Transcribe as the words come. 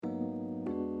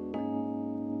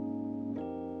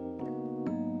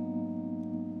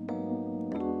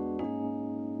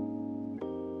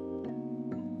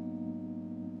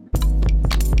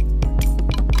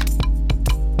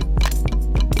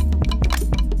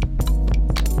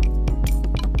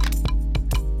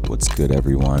What's good,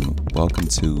 everyone? Welcome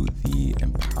to the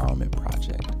Empowerment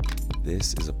Project.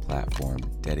 This is a platform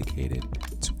dedicated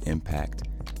to impact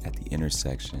at the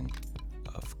intersection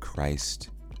of Christ,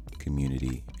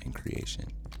 community, and creation.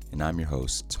 And I'm your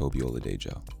host, Toby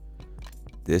Oladejo.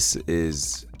 This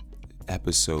is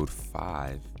episode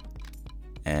 5,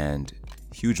 and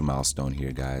huge milestone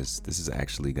here, guys. This is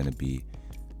actually going to be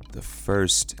the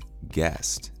first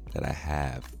guest that I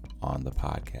have on the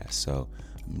podcast. So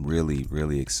I'm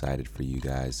really excited for you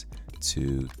guys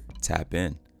to tap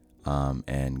in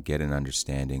and get an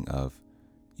understanding of,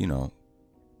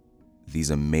 these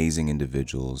amazing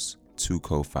individuals, two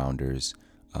co-founders,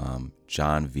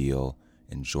 John Veal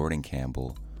and Jordan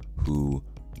Campbell, who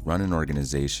run an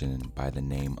organization by the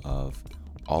name of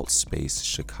AltSpace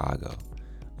Chicago.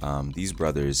 These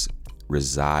brothers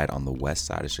reside on the west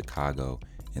side of Chicago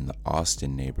in the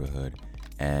Austin neighborhood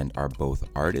and are both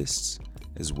artists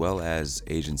as well as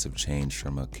agents of change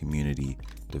from a community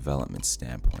development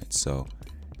standpoint. So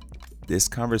this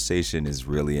conversation is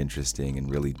really interesting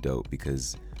and really dope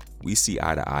because we see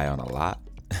eye to eye on a lot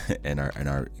and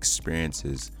our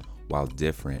experiences, while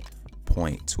different,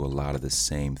 point to a lot of the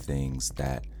same things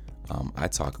that I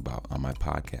talk about on my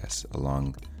podcast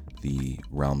along the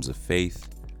realms of faith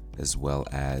as well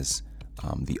as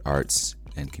the arts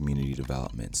and community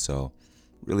development. So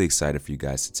really excited for you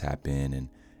guys to tap in and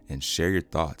share your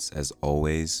thoughts. As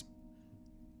always,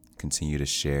 continue to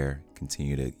share,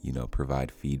 continue to,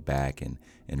 provide feedback and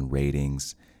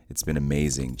ratings. It's been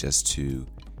amazing just to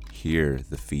hear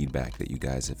the feedback that you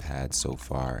guys have had so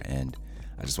far. And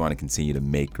I just want to continue to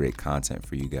make great content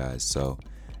for you guys. So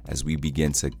as we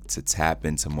begin to tap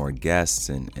into more guests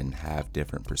and have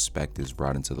different perspectives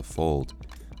brought into the fold,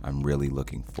 I'm really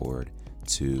looking forward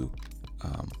to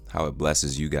how it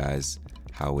blesses you guys,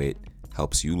 how it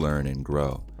helps you learn and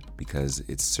grow, because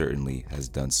it certainly has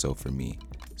done so for me.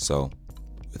 So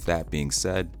with that being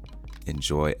said,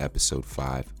 enjoy episode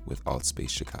 5 with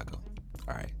AltSpace Chicago.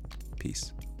 All right,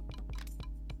 peace.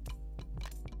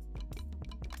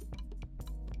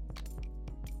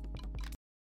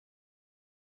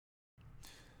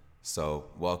 So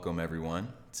welcome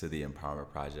everyone to the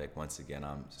Empowerment Project. Once again,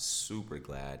 I'm super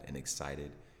glad and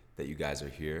excited that you guys are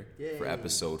here for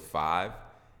episode 5.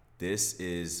 This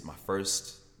is my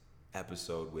first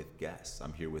episode with guests.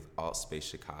 I'm here with AltSpace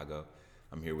Chicago.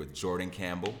 I'm here with Jordan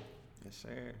Campbell. Yes,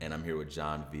 sir. And I'm here with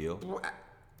John Veal.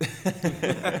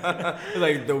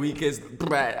 Like the weakest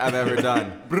brat I've ever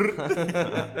done.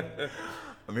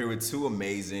 I'm here with two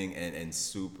amazing and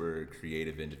super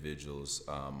creative individuals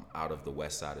out of the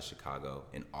west side of Chicago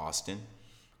in Austin.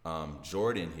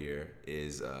 Jordan here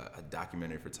is a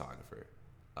documentary photographer,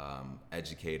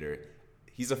 educator.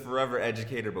 He's a forever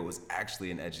educator, but was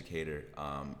actually an educator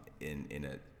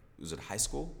was it high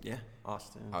school? Yeah,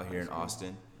 Austin. Out here in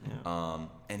Austin. Yeah.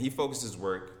 And he focuses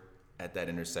work at that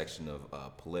intersection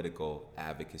of political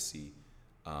advocacy,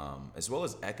 as well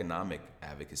as economic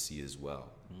advocacy as well.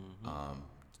 Mm-hmm.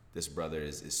 This brother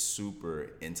is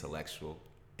super intellectual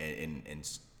and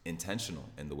intentional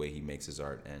in the way he makes his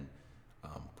art, and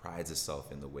prides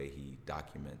himself in the way he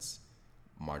documents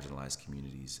marginalized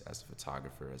communities as a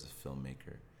photographer, as a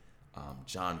filmmaker.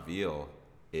 John Veal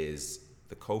is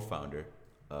the co-founder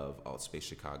of AltSpace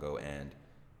Chicago and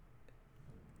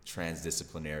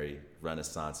transdisciplinary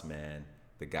Renaissance man.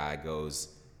 The guy goes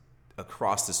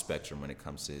across the spectrum when it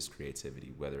comes to his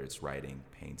creativity, whether it's writing,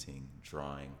 painting,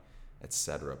 drawing,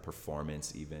 etc.,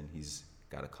 performance even. He's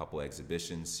got a couple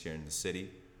exhibitions here in the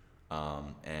city,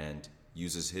 and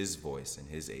uses his voice and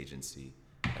his agency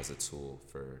as a tool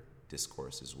for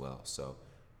discourse as well. So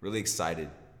really excited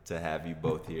to have you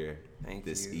both here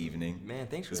this evening. Man,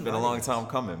 thanks for It's been a long time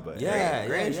coming, but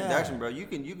great introduction, bro. You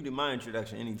can do my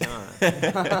introduction anytime.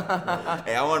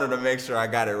 Hey, I wanted to make sure I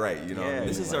got it right, what I mean?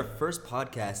 This is our first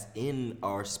podcast in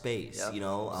our space, Yep.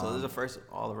 So this is the first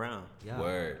all around. Yeah.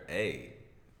 Word. Hey,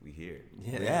 we here.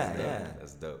 Yeah.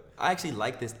 That's dope. I actually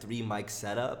like this 3 mic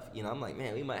setup. I'm like,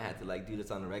 man, we might have to do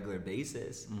this on a regular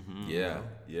basis. Mm-hmm.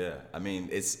 Yeah. I mean,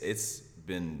 it's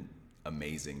been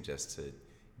amazing just to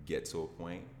get to a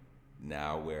point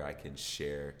now where I can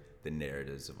share the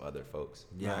narratives of other folks.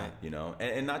 Yeah.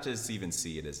 And not just even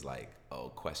see it as like,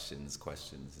 questions.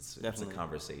 It's a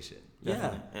conversation.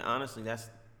 Yeah. And honestly, that's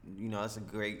a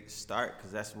great start,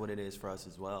 because that's what it is for us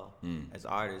as well. As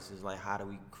artists, is like, how do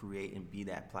we create and be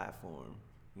that platform,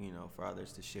 for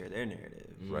others to share their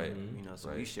narrative. Right. So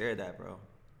right. we share that, bro.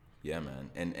 Yeah, man.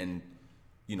 And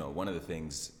one of the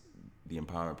things, the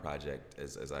Empowerment Project,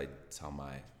 as I tell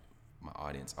my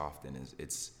audience often, is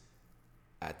it's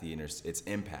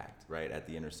impact, right, at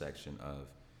the intersection of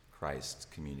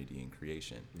Christ, community, and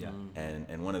creation. Yeah.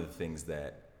 And one of the things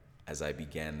that as I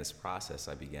began this process,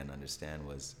 I began to understand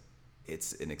was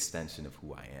it's an extension of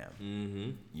who I am.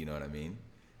 Mm-hmm. You know what I mean?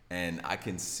 And I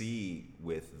can see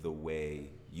with the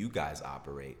way you guys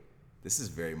operate, this is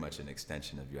very much an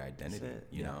extension of your identity,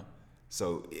 you know?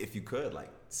 So if you could,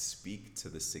 like, speak to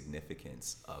the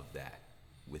significance of that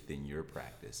within your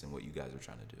practice and what you guys are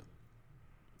trying to do.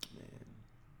 Man,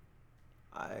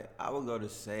 I would go to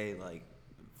say, like,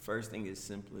 first thing is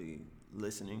simply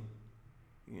listening.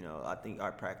 You know, I think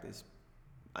our practice,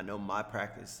 I know my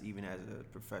practice, even as a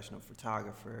professional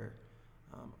photographer,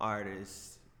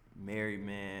 artist, married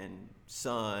man,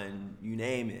 son, you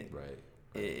name it. Right.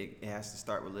 It has to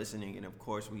start with listening. And of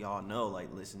course, we all know,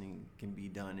 like, listening can be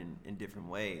done in different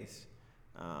ways.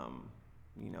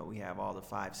 You know, we have all the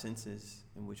 5 senses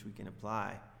in which we can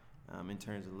apply in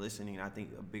terms of listening. And I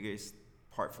think the biggest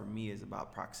part for me is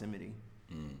about proximity.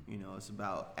 You know, it's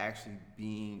about actually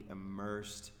being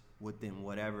immersed within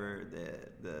whatever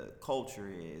the culture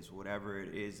is, whatever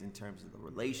it is in terms of the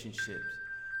relationships,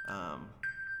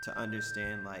 to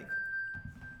understand, like,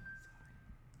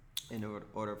 in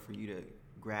order for you to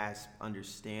grasp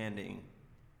understanding,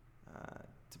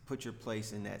 to put your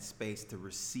place in that space to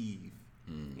receive,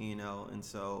 you know. And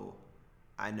so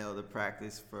I know the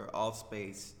practice for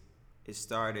AltSpace, it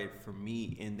started for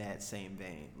me in that same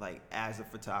vein. Like, as a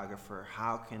photographer,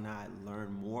 how can I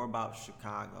learn more about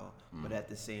Chicago, but at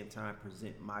the same time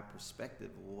present my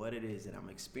perspective of what it is that I'm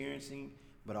experiencing,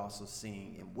 but also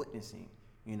seeing and witnessing,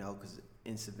 you know, because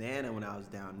in Savannah, when I was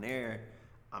down there,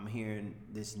 I'm hearing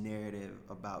this narrative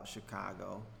about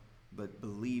Chicago, but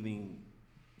believing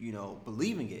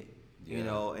it, you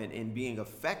know, and being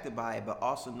affected by it, but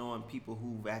also knowing people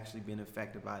who've actually been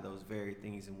affected by those very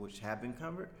things in which have been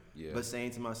covered. But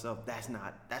saying to myself, that's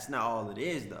not all it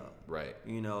is, though. Right.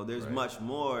 You know, there's much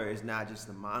more. It's not just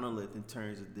the monolith in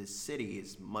terms of this city.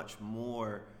 It's much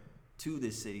more to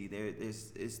this city.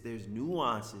 There's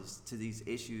nuances to these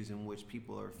issues in which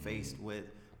people are faced with,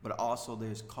 but also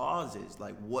there's causes,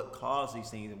 like what caused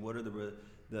these things and what are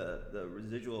the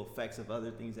residual effects of other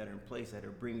things that are in place that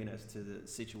are bringing us to the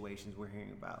situations we're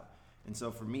hearing about. And so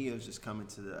for me, it was just coming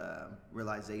to the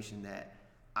realization that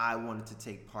I wanted to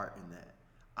take part in that.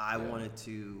 I wanted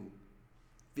to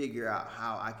figure out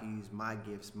how I can use my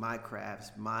gifts, my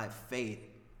crafts, my faith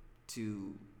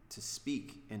to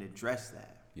speak and address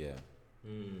that. Yeah.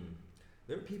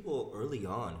 There were people early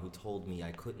on who told me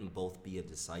I couldn't both be a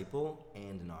disciple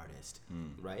and an artist,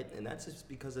 right? And that's just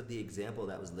because of the example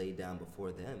that was laid down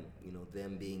before them, you know,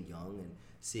 them being young and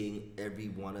seeing every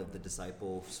one of the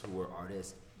disciples who were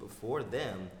artists before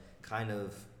them kind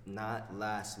of not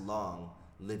last long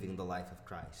living the life of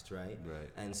Christ, right? Right.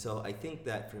 And so I think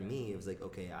that for me, it was like,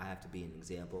 okay, I have to be an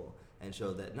example and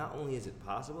show that not only is it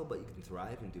possible, but you can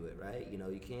thrive and do it, right? You know,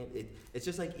 you can't, it's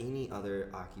just like any other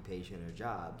occupation or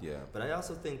job. Yeah. But I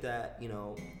also think that, you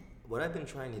know, what I've been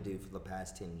trying to do for the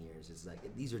past 10 years is like,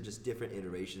 these are just different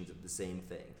iterations of the same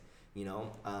thing, you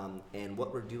know? And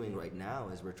what we're doing right now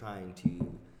is we're trying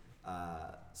to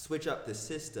switch up the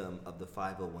system of the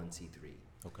 501c3.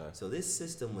 Okay. So this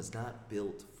system was not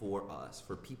built for us,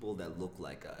 for people that look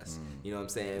like us. You know what I'm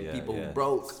saying? Yeah, people yeah. who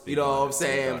broke, Speak you know on what it, I'm speak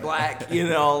saying? on it. Black, you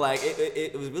know, like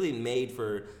it was really made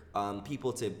for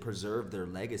people to preserve their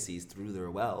legacies through their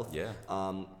wealth, Yeah.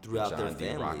 throughout their John D.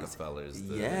 families. Rockefellers.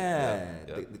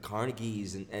 The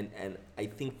Carnegies, and I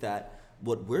think that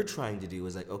what we're trying to do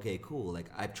is like, okay, cool.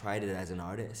 Like I've tried it as an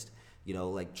artist, you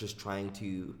know, like just trying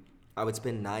to. I would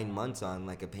spend 9 months on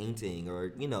like a painting,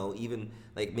 or you know, even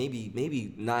like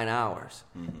maybe 9 hours,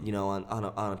 you know,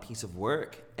 on a piece of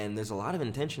work. And there's a lot of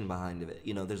intention behind it.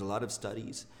 You know, there's a lot of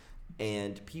studies,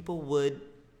 and people would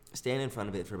stand in front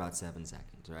of it for about 7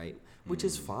 seconds, right? Which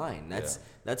is fine.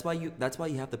 That's why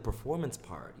you have the performance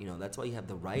part. You know, that's why you have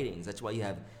the writings. That's why you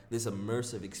have this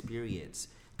immersive experience,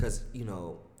 because you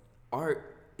know,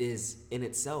 art is in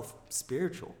itself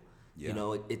spiritual. Yeah. You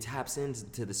know, it taps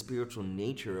into the spiritual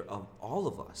nature of all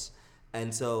of us.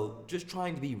 And so just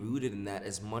trying to be rooted in that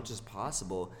as much as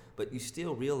possible, but you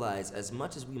still realize as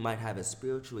much as we might have a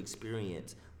spiritual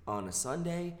experience on a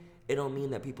Sunday, it don't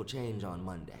mean that people change on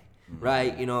Monday,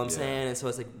 right? You know what I'm saying? And so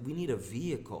it's like we need a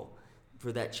vehicle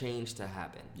for that change to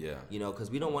happen. Yeah. You know,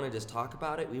 because we don't want to just talk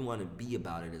about it, we want to be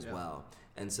about it as well.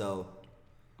 And so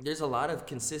there's a lot of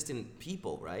consistent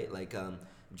people, right? Like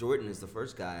Jordan is the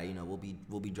first guy, you know,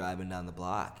 we'll be driving down the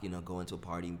block, you know, going to a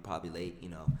party, probably late, you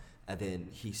know, and then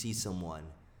he sees someone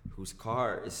whose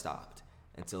car is stopped.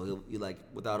 And so he'll like,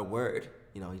 without a word,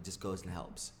 you know, he just goes and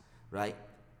helps, right?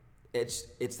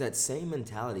 It's that same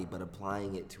mentality, but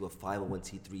applying it to a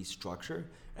 501c3 structure.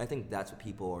 And I think that's what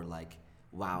people are like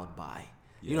wowed by.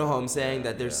 You know how I'm saying?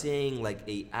 That they're seeing like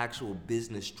a actual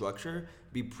business structure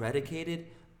be predicated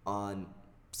on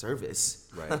service.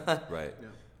 Right, right. Yeah.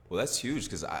 Well, that's huge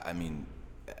because I mean,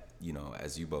 you know,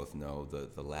 as you both know,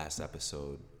 the last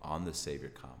episode on the Savior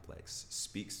Complex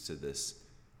speaks to this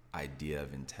idea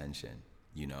of intention,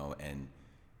 you know, and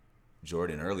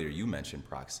Jordan, earlier you mentioned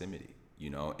proximity,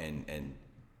 you know, and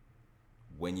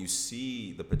when you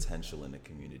see the potential in the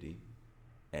community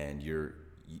and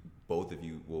both of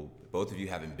you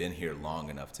haven't been here long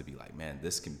enough to be like, man,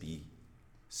 this can be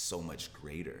so much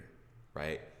greater,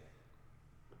 right?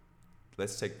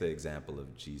 Let's take the example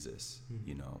of Jesus,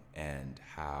 you know, and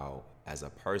how as a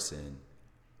person,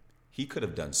 he could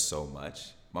have done so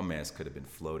much. My man's could have been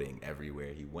floating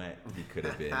everywhere he went. He could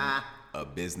have been a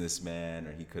businessman,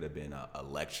 or he could have been a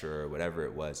lecturer, or whatever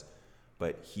it was.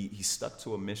 But he stuck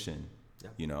to a mission,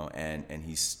 you know, and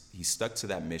he stuck to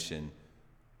that mission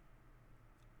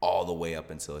all the way up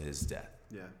until his death,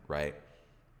 right?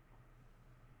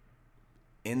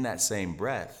 In that same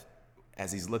breath,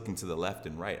 as he's looking to the left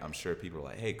and right, I'm sure people are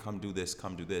like, hey, come do this,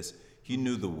 come do this. He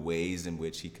knew the ways in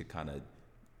which he could kind of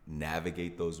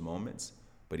navigate those moments,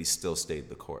 but he still stayed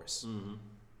the course. Mm-hmm.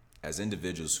 As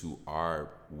individuals who are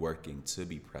working to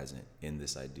be present in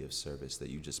this idea of service that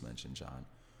you just mentioned, John,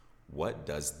 what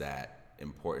does that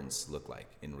importance look like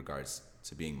in regards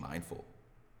to being mindful,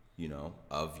 you know,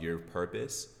 of your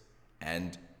purpose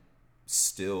and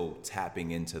still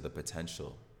tapping into the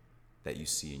potential that you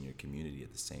see in your community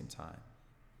at the same time?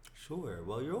 Sure.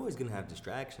 Well, you're always going to have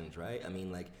distractions, right? I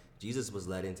mean, like, Jesus was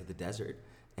led into the desert,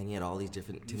 and he had all these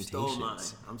different temptations. Stole mine.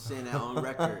 I'm saying that on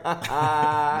record.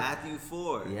 Matthew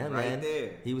 4, yeah, right man.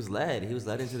 There. He was led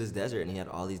into this desert, and he had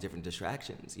all these different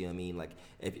distractions. You know what I mean? Like,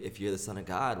 if you're the Son of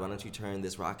God, why don't you turn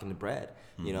this rock into bread?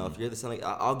 Mm-hmm. You know, if you're the Son of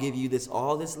God, I'll give you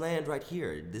all this land right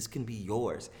here. This can be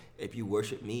yours if you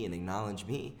worship me and acknowledge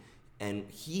me. And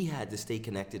he had to stay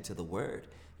connected to the Word.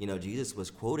 You know, Jesus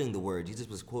was quoting the Word. Jesus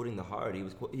was quoting the heart. He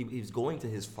was going to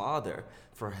his Father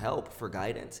for help, for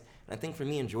guidance. And I think for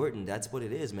me and Jordan, that's what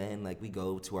it is, man. Like, we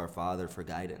go to our Father for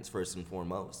guidance first and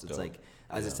foremost. It's like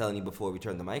I was just telling you before we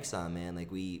turned the mics on, man.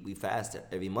 Like, we fast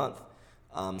every month,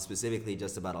 specifically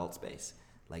just about Altspace.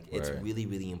 Like, it's really,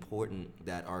 really important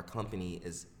that our company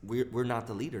we're not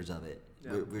the leaders of it.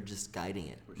 Yeah. We're just guiding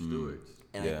it. We're stewards.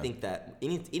 And I think that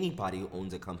anybody who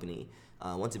owns a company,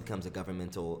 once it becomes a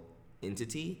governmental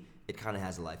entity, it kind of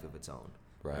has a life of its own,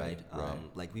 right?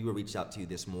 Like, we were reached out to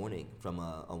this morning from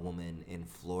a woman in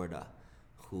Florida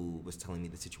who was telling me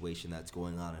the situation that's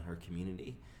going on in her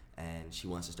community, and she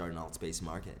wants to start an Altspace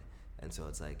market. And so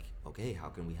it's like, okay, how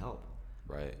can we help?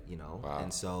 Right. You know, wow.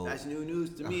 And so that's new news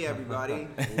to me, everybody.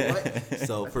 What?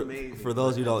 So for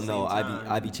those who don't know,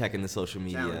 I be checking the social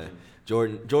media.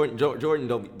 Jordan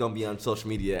don't be on social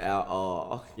media at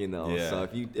all, you know. Yeah. So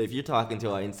if you're talking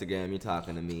to our Instagram, you're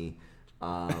talking to me.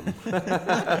 I've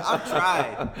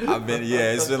tried. I've been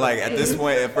it's been like, at this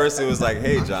point, at first it was like,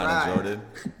 hey, John and Jordan.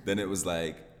 Then it was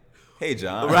like, hey,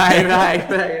 John. Right.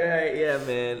 Yeah,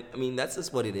 man. I mean, that's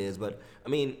just what it is. But I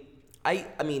mean,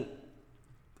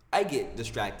 I get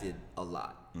distracted a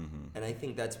lot. Mm-hmm. And I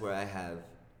think that's where I have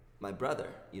my brother.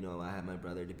 You know, I have my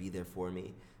brother to be there for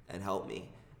me and help me.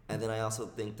 And then I also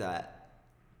think that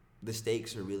the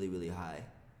stakes are really, really high.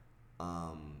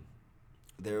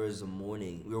 There was a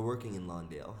morning, we were working in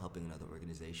Lawndale, helping another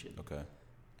organization. Okay.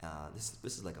 This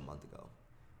is like a month ago.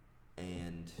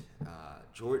 And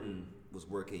Jordan was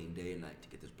working day and night to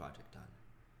get this project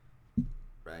done,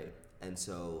 right? And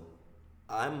so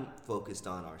I'm focused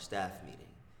on our staff meeting.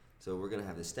 So we're going to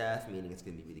have the staff meeting. It's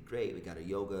going to be really great. We got a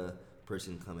yoga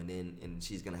person coming in, and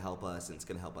she's going to help us, and it's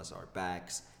going to help us our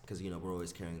backs because, you know, we're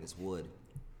always carrying this wood.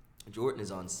 Jordan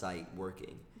is on site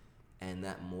working, and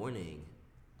that morning,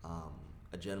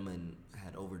 a gentleman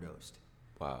had overdosed.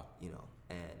 Wow. You know,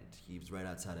 and he was right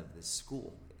outside of this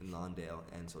school in Lawndale,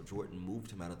 and so Jordan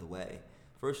moved him out of the way,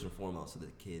 first and foremost, so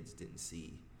that the kids didn't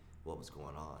see what was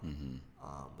going on. Mm-hmm.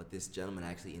 But this gentleman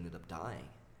actually ended up dying,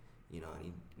 you know,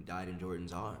 and he died in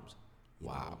Jordan's arms.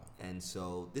 Wow. Know? And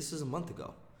so this is a month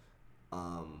ago.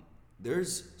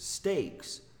 There's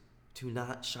stakes to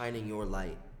not shining your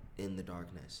light in the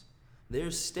darkness.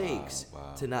 There's stakes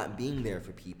to not being there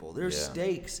for people. There's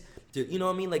stakes to, you know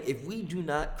what I mean? Like, if we do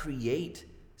not create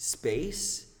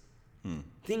space,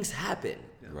 things happen.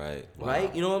 Yeah. Right. Wow.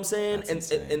 Right? You know what I'm saying?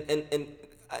 That's and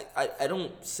I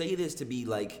don't say this to be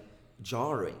like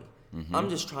jarring. Mm-hmm. I'm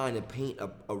just trying to paint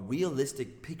a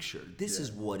realistic picture. This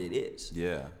is what it is.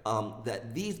 Yeah.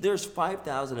 That there's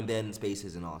 5,000 abandoned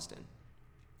spaces in Austin.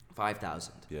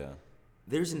 5,000. Yeah.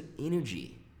 There's an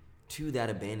energy to that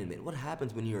abandonment? What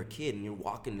happens when you're a kid and you're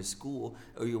walking to school,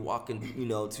 or you're walking, you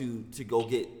know, to go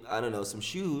get, I don't know, some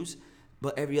shoes,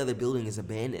 but every other building is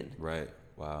abandoned. Right.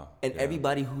 Wow. And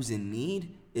everybody who's in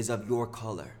need is of your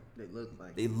color.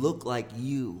 They look like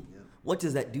you. Yeah. What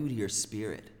does that do to your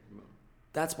spirit?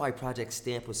 That's why Project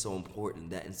Stamp was so important,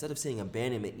 that instead of saying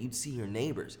abandonment, you'd see your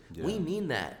neighbors. Yeah. We mean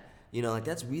that. You know, like,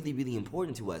 that's really, really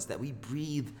important to us, that we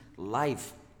breathe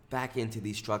life back into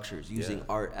these structures using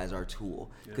art as our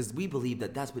tool. Because we believe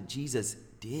that that's what Jesus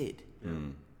did.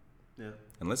 Yeah.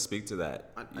 And let's speak to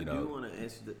that. I do want to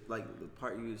answer the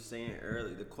part you were saying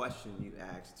earlier. The question you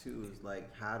asked too is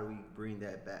like, how do we bring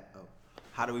that back?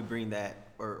 How do we bring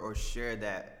that or share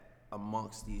that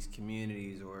amongst these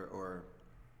communities or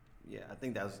I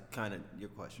think that was kind of your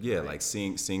question. Yeah, right? like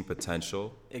seeing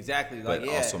potential. Exactly. But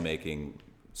also making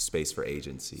space for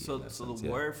agency. So the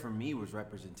word for me was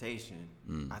representation.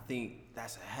 I think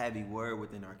that's a heavy word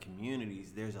within our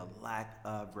communities. There's a lack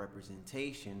of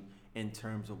representation in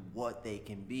terms of what they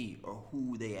can be or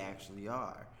who they actually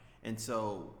are. And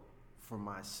so for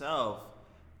myself,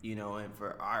 you know, and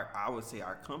for I would say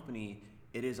our company,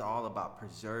 it is all about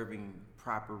preserving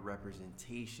proper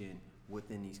representation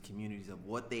within these communities of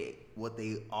what they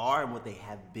are and what they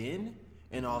have been,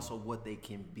 and also what they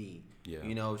can be. Yeah.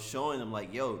 You know, showing them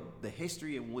like, yo, the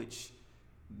history in which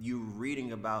you're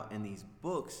reading about in these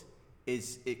books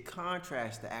it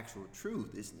contrasts the actual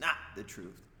truth. It's not the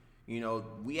truth. You know,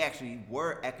 we actually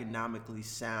were economically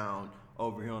sound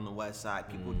over here on the west side.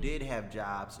 People did have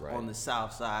jobs on the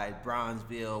south side,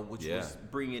 Bronzeville, which was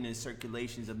bringing in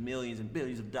circulations of millions and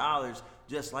billions of dollars,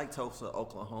 just like Tulsa,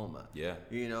 Oklahoma. Yeah.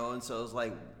 You know, and so it's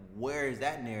like, where is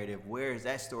that narrative? Where is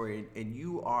that story? And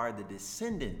you are the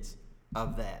descendants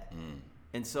of that.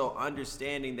 And so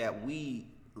understanding that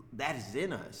that is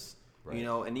in us, you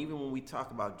know, and even when we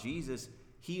talk about Jesus,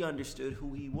 he understood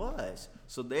who he was.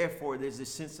 So therefore, there's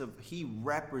this sense of he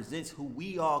represents who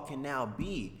we all can now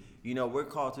be. You know, we're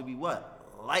called to be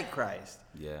what? Like Christ,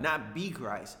 not be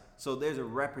Christ. So there's a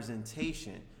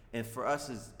representation. And for us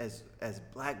as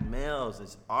black males,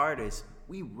 as artists,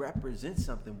 we represent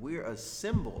something. We're a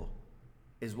symbol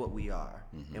is what we are.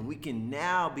 And we can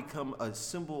now become a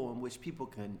symbol in which people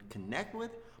can connect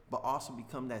with, but also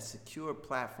become that secure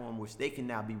platform which they can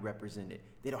now be represented.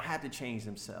 They don't have to change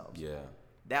themselves. Yeah.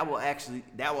 That will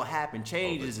happen.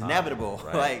 Change is inevitable.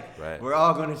 Right. We're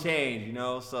all going to change, you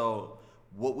know? So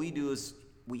what we do is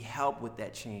we help with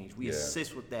that change. We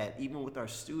assist with that. Even with our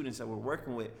students that we're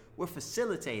working with, we're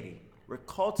facilitating, we're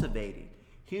cultivating.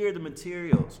 Here are the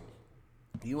materials.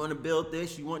 You want to build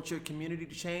this? You want your community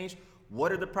to change?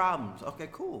 What are the problems? Okay,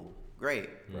 cool. Great.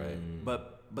 Right.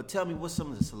 But tell me what's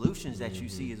some of the solutions that you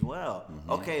see as well.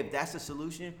 Okay, if that's the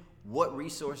solution, what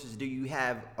resources do you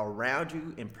have around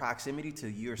you in proximity to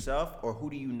yourself, or who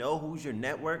do you know? Who's your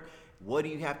network? What do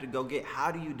you have to go get?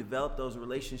 How do you develop those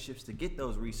relationships to get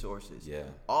those resources? Yeah.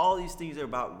 All these things are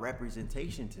about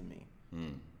representation to me.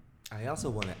 I also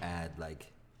want to add,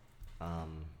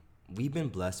 we've been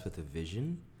blessed with a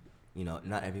vision. You know,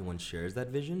 not everyone shares that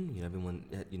vision. You know, everyone,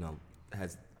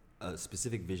 has a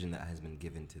specific vision that has been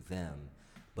given to them.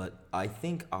 But I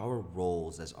think our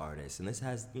roles as artists, and this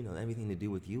has, everything to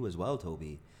do with you as well,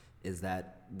 Toby, is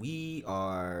that we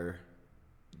are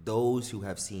those who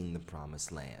have seen the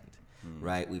promised land,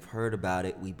 right? We've heard about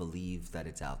it. We believe that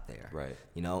it's out there, right?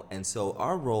 And so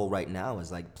our role right now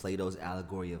is like Plato's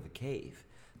allegory of a cave,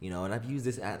 and I've used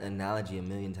this analogy a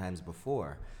million times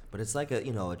before, but it's like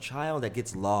a child that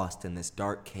gets lost in this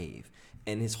dark cave.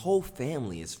 And his whole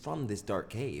family is from this dark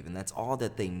cave, and that's all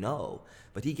that they know.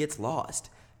 But he gets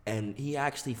lost, and he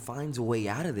actually finds a way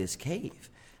out of this cave.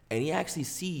 And he actually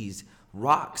sees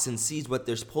rocks and sees what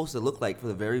they're supposed to look like for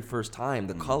the very first time,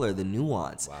 the color, the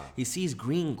nuance. Wow. He sees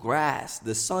green grass.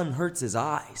 The sun hurts his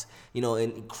eyes,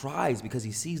 and he cries because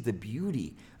he sees the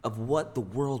beauty of what the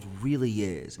world really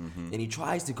is. And he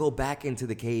tries to go back into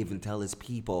the cave and tell his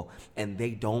people, and they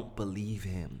don't believe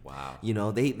him. Wow.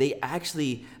 They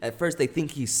actually, at first they think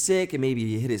he's sick and maybe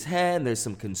he hit his head and there's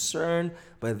some concern,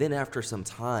 but then after some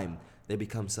time, there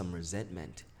becomes some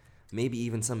resentment. Maybe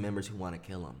even some members who want to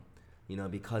kill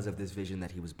him, because of this vision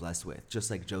that he was blessed with,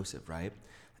 just like Joseph, right?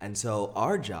 And so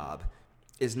our job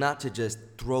is not to just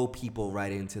throw people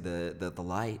right into the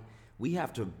light. We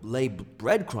have to lay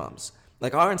breadcrumbs.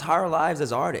 Like our entire lives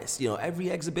as artists, every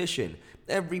exhibition,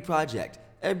 every project,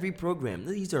 every program,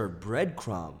 these are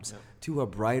breadcrumbs to a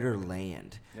brighter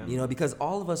land. Because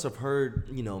all of us have heard,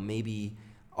 maybe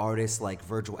artists like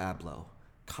Virgil Abloh,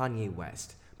 Kanye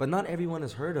West, but not everyone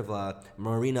has heard of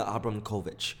Marina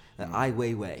Abramovich, Ai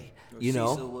Weiwei,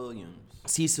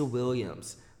 Cecil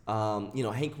Williams,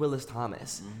 Hank Willis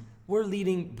Thomas. we're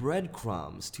leading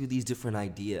breadcrumbs to these different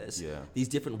ideas, Yeah. these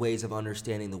different ways of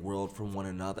understanding the world from one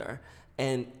another.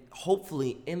 And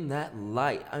hopefully in that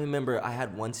light, I remember I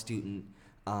had one student,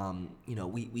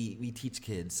 we teach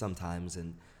kids sometimes,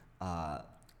 and I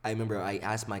remember I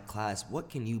asked my class, what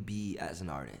can you be as an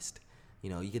artist?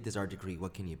 You get this art degree,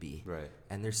 what can you be? Right.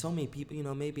 And there's so many people,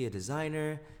 maybe a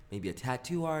designer, maybe a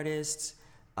tattoo artist,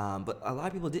 but a lot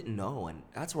of people didn't know, and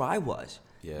that's where I was.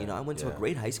 Yeah, I went to a yeah.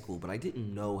 great high school, but I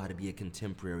didn't know how to be a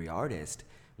contemporary artist.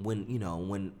 What do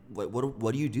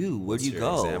you do? Where What's do you your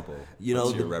go? example?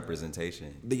 What's your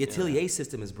representation? The atelier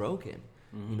system is broken.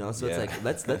 So Yeah. it's like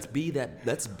let's be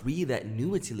that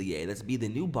new atelier. Let's be the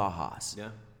new Bauhaus.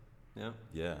 Yeah.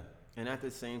 Yeah. And at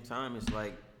the same time, it's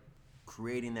like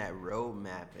creating that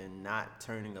roadmap and not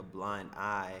turning a blind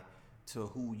eye to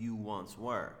who you once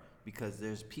were, because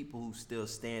there's people who still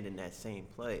stand in that same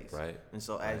place. Right. And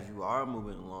so as you are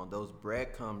moving along, those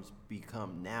breadcrumbs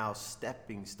become now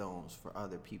stepping stones for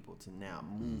other people to now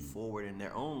move forward in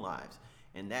their own lives.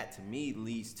 And that to me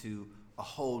leads to a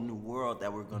whole new world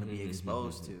that we're going to be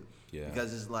exposed to. Yeah.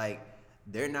 Because it's like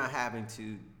they're not having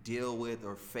to deal with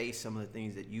or face some of the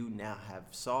things that you now have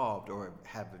solved or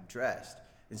have addressed.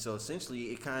 And so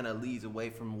essentially it kind of leads away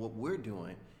from what we're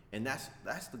doing. And that's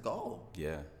the goal.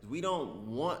 Yeah. We don't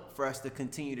want for us to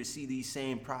continue to see these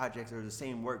same projects or the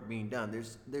same work being done.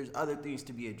 There's other things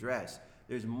to be addressed.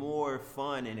 There's more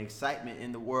fun and excitement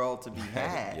in the world to be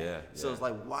had. So it's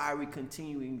like, why are we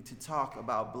continuing to talk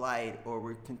about blight, or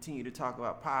we continue to talk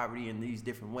about poverty in these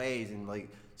different ways? And like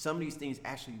some of these things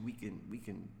actually we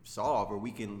can solve, or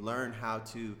we can learn how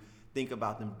to think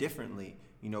about them differently.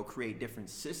 Create different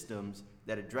systems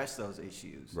that address those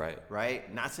issues.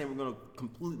 Right? Not saying we're going to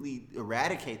completely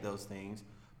eradicate those things,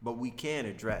 but we can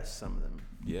address some of them.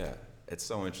 Yeah. It's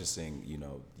so interesting,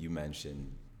 you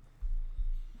mentioned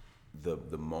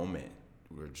the moment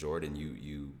where Jordan,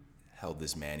 you held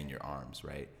this man in your arms,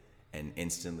 right? And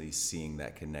instantly seeing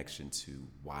that connection to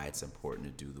why it's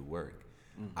important to do the work.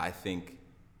 I think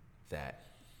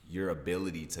that your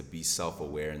ability to be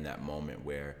self-aware in that moment,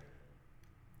 where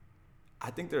I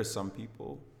think there are some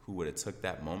people who would have took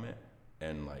that moment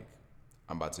and like,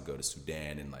 I'm about to go to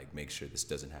Sudan and like make sure this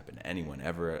doesn't happen to anyone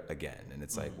ever again. And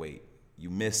it's like, wait,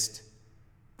 you missed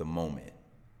the moment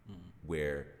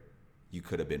where you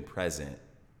could have been present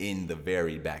in the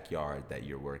very backyard that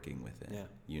you're working within,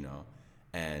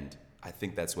 And I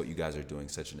think that's what you guys are doing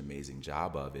such an amazing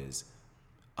job of, is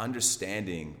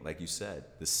understanding, like you said,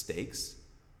 the stakes,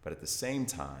 but at the same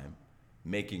time,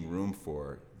 making room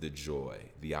for the joy,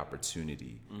 the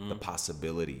opportunity, the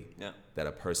possibility that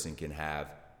a person can have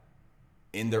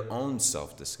in their own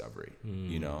self-discovery,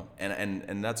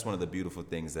 And that's one of the beautiful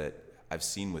things that I've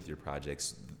seen with your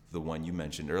projects, the one you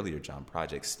mentioned earlier, John,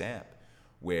 Project Stamp,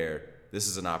 where this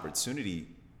is an opportunity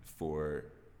for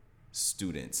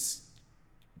students,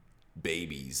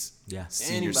 babies,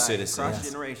 senior Anybody,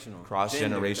 citizens,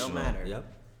 cross-generational, don't matter.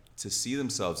 to see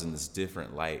themselves in this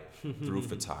different light through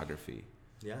photography.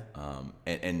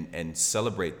 And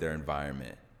celebrate their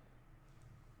environment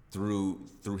through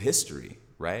history,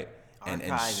 right? And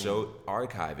show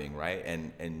archiving, right?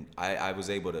 And I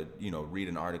was able to, read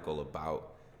an article about,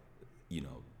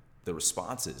 the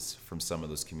responses from some of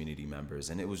those community members,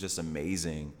 and it was just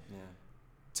amazing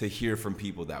to hear from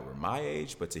people that were my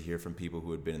age, but to hear from people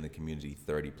who had been in the community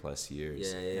 30 plus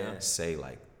years say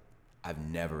like, I've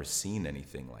never seen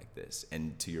anything like this.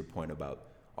 And to your point about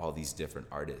all these different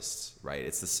artists, right?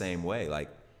 It's the same way. Like,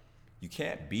 you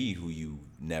can't be who you've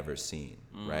never seen,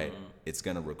 right? It's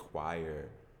going to require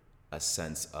a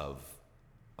sense of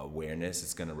awareness.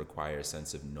 It's going to require a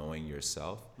sense of knowing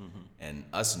yourself. And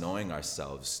us knowing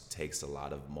ourselves takes a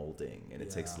lot of molding, and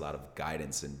it takes a lot of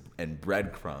guidance and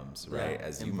breadcrumbs, right?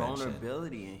 As you mentioned.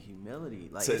 Vulnerability and humility.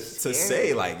 Like, to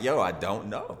say, like, yo, I don't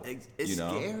know. It's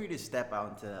scary to step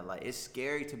out into that. Like, it's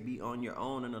scary to be on your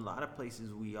own. In a lot of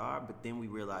places we are, but then we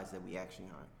realize that we actually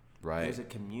aren't. Right. There's a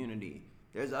community.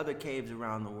 There's other caves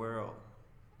around the world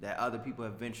that other people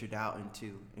have ventured out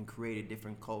into and created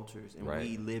different cultures, and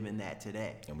we live in that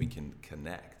today. And we can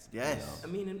connect. Yes. I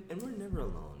mean, and we're never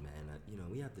alone, man.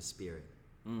 We have the spirit.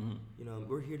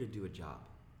 We're here to do a job.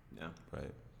 Yeah. Right.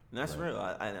 And that's real.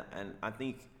 And I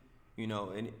think,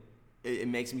 and it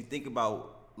makes me think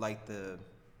about like the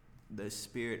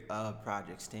spirit of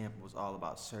Project Stamp was all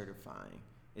about certifying.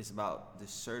 It's about the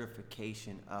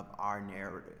certification of our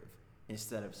narrative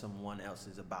instead of someone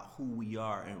else's, about who we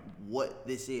are and what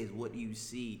this is. What do you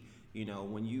see?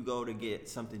 When you go to get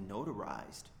something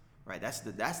notarized, right? That's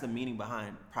the meaning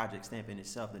behind Project Stamp in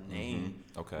itself. The name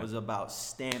was about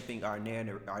stamping our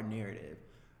narrative,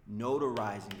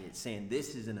 notarizing it, saying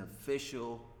this is an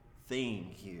official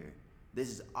thing here. This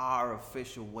is our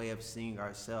official way of seeing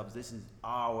ourselves. This is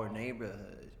our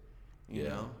neighborhood, you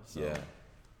know? So. Yeah,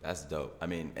 that's dope. I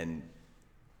mean, and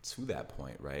to that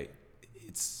point, right,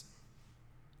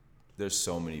 there's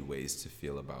so many ways to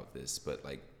feel about this, but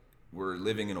like we're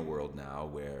living in a world now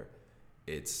where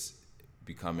it's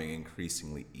becoming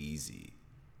increasingly easy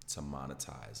to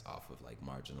monetize off of like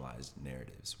marginalized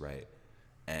narratives, right?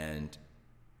 And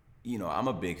you know, I'm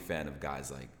a big fan of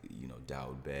guys like, you know,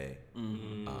 Daoud Bey,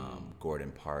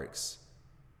 Gordon Parks,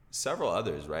 several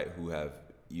others, right, who have,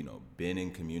 you know, been in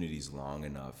communities long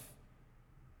enough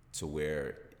to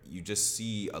where you just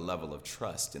see a level of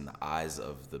trust in the eyes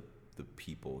of the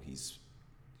people he's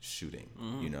shooting,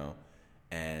 you know?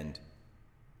 And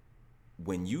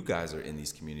when you guys are in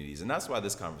these communities, and that's why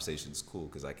this conversation is cool,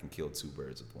 because I can kill two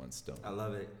birds with one stone. I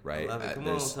love it. Right? I love it. Come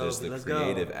there's the Let's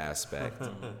creative go. aspect,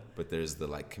 but there's the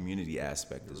like community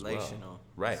aspect as well. Relational.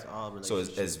 Right. It's all So as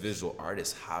relationships. visual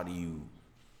artists, how do you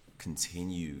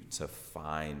continue to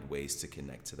find ways to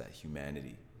connect to that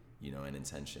humanity, you know, and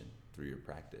intention through your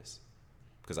practice?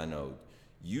 Because I know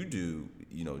you do,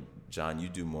 you know, John, you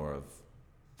do more of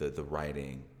the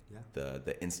writing,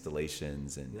 the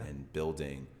installations and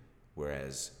building.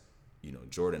 Whereas, you know,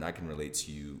 Jordan, I can relate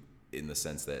to you in the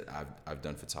sense that I've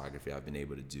done photography. I've been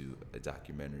able to do a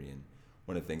documentary. And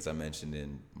one of the things I mentioned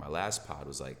in my last pod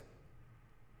was like,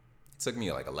 it took me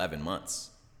like 11 months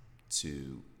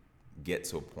to get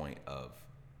to a point of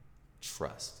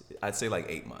trust. I'd say like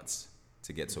 8 months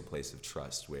to get to a place of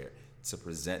trust where to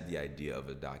present the idea of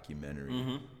a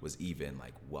documentary was even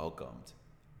like welcomed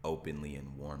openly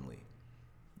and warmly.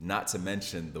 Not to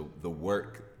mention the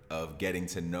work of getting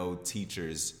to know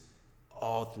teachers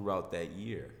all throughout that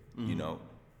year, you know,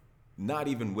 not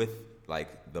even with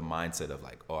like the mindset of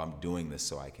like, oh, I'm doing this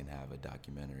so I can have a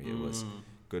documentary. It was,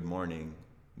 good morning,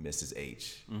 Mrs.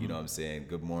 H. You know what I'm saying?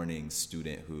 Good morning,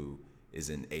 student who is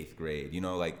in 8th grade, you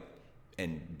know, like,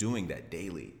 and doing that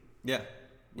daily. Yeah.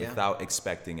 Without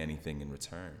expecting anything in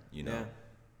return, you know? Yeah.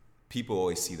 People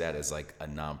always see that as like a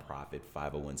nonprofit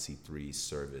 501c3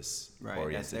 service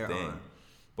oriented thing. On.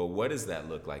 But what does that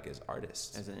look like as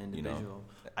artists? As an individual. You know?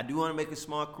 I do want to make a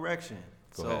small correction.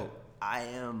 Go ahead. I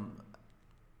am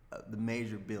the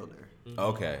major builder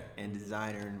Okay. and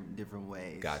designer in different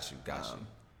ways. Got you.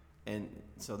 And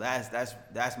so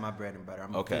that's my bread and butter.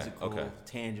 I'm a physical,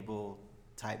 tangible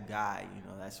type guy. You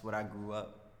know, that's what I grew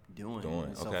up doing.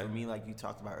 And so for me, like you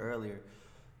talked about earlier,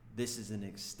 this is an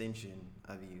extension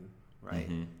of you, right?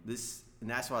 And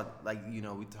that's why, like, you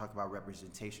know, we talked about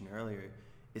representation earlier.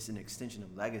 It's an extension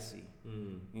of legacy.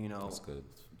 You know, That's good.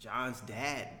 John's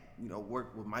dad, you know,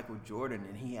 worked with Michael Jordan,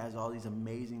 and he has all these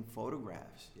amazing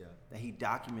photographs that he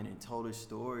documented and told his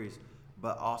stories,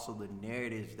 but also the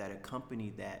narratives that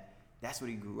accompany that. That's what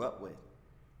he grew up with.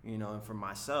 You know, and for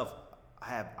myself, I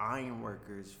have iron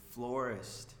workers,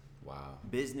 florists,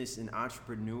 business and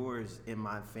entrepreneurs in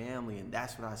my family, and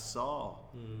that's what I saw.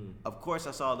 Of course,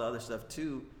 I saw the other stuff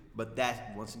too, but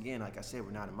that, once again, like I said,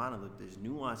 we're not a monolith. There's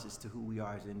nuances to who we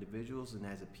are as individuals and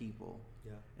as a people.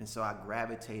 And so I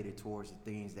gravitated towards the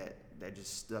things that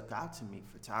just stuck out to me.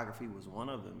 Photography was one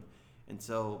of them. And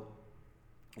so,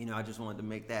 you know, I just wanted to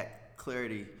make that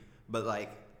clarity. But like,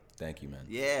 thank you, man.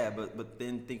 Yeah, but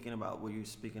then thinking about what you're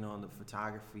speaking on, the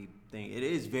photography thing, it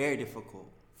is very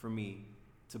difficult for me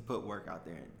to put work out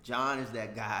there. And John is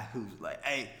that guy who's like,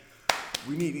 hey,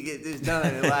 we need to get this done.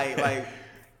 And like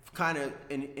kind of,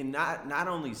 and not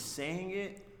only saying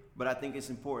it, but I think it's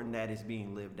important that it's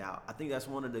being lived out. I think that's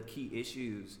one of the key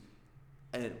issues.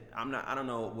 And I don't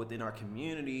know, within our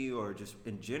community or just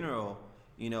in general,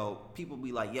 you know, people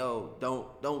be like, yo,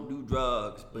 don't do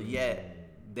drugs, but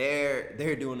yet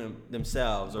they're doing them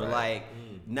themselves, or like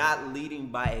not leading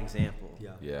by example.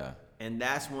 Yeah. And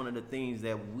that's one of the things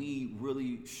that we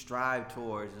really strive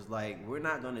towards, is like, we're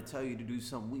not going to tell you to do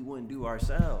something we wouldn't do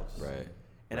ourselves. Right.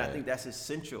 And I think that's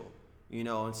essential, you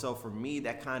know. And so for me,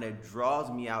 that kind of draws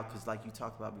me out, because like you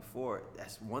talked about before,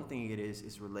 that's one thing.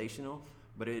 It's relational,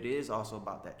 but it is also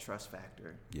about that trust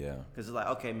factor. Yeah. Because it's like,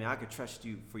 okay, man, I could trust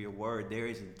you for your word. There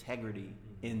is integrity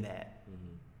in that.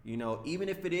 You know, even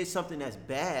if it is something that's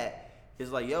bad, it's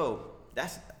like, yo,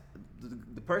 that's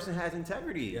the person has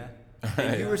integrity. Yeah.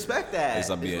 And you respect that. It's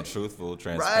like being truthful,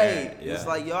 transparent. Right. Yeah. It's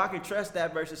like, yo, I can trust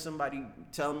that versus somebody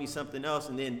telling me something else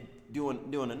and then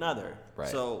doing another. Right.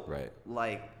 So,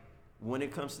 like, when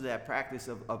it comes to that practice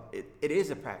of it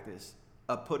is a practice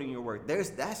of putting your work.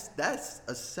 That's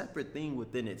a separate thing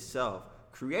within itself.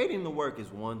 Creating the work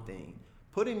is one thing.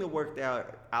 Putting the work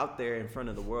out there in front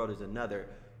of the world is another.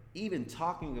 even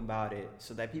talking about it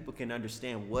so that people can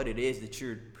understand what it is that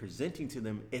you're presenting to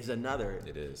them is another.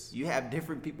 It is. You have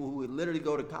different people who would literally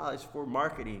go to college for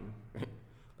marketing.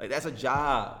 Like, that's a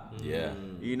job. Yeah.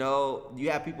 You know,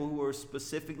 you have people who are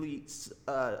specifically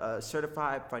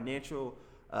certified financial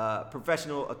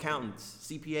professional accountants,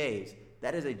 CPAs.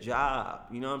 That is a job.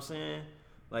 You know what I'm saying?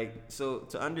 Like, so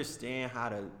to understand how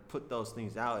to put those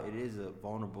things out, it is a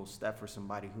vulnerable step for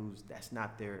somebody that's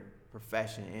not their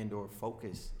profession and or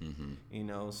focus. You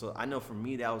know, so I know for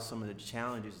me, that was some of the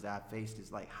challenges that I faced,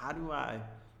 is like, how do I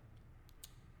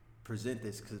present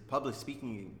this? Because public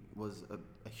speaking was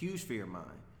a huge fear of mine.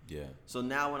 Yeah. So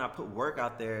now when I put work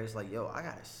out there, it's like, yo, I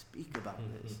gotta speak about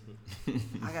this.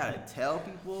 I gotta tell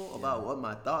people about what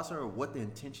my thoughts are, or what the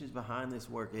intentions behind this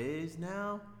work is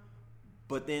now.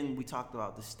 But then we talked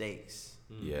about the stakes.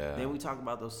 Yeah. Then we talked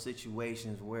about those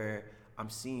situations where I'm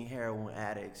seeing heroin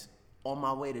addicts on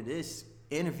my way to this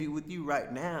interview with you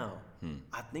right now.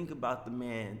 I think about the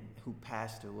man who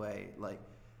passed away, like,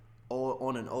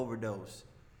 on an overdose.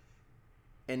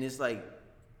 And it's like,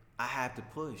 I have to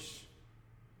push.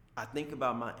 I think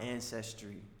about my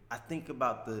ancestry. I think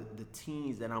about the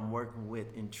teens that I'm working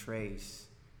with in Trace.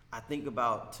 I think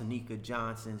about Tanika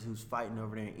Johnson, who's fighting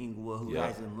over there in Inglewood, who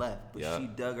hasn't left, but she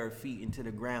dug her feet into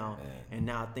the ground, and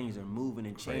now things are moving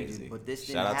and changing. Crazy. But this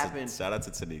didn't happen. Shout out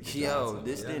to Tanika Yo, Johnson.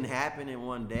 this didn't happen in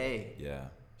one day. Yeah.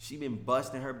 She been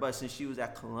busting her butt since she was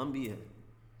at Columbia.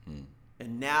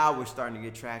 And now we're starting to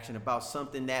get traction about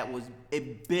something that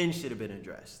should have been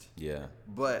addressed. Yeah.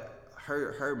 But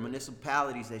her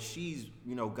municipalities that she's,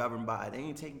 you know, governed by, they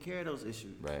ain't taking care of those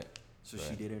issues. Right. So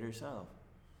she did it herself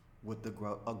with a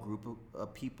group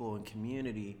of people and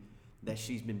community that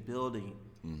she's been building,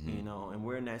 you know, and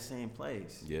we're in that same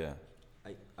place. Yeah.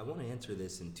 I want to answer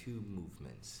this in two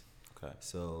movements. Okay.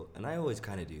 So, and I always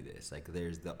kind of do this. Like,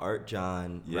 there's the art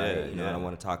John, Yeah, right? You know, yeah. I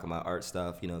want to talk about art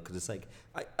stuff, you know, because it's like,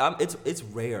 it's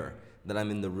rare that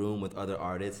I'm in the room with other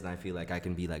artists and I feel like I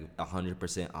can be like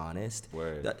 100% honest.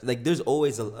 Word. Like, there's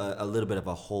always a little bit of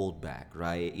a holdback,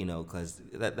 right? You know, because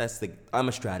I'm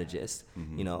a strategist,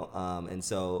 you know, and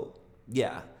so,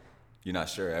 yeah. You're not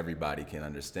sure everybody can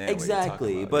understand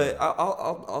Exactly, what you're talking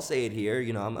about. but I'll say it here.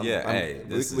 You know,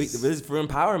 this is for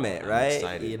empowerment, right?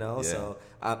 excited. You know, so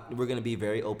we're gonna be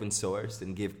very open source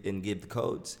and give the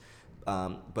codes.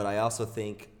 But I also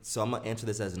think so. I'm gonna answer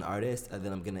this as an artist, and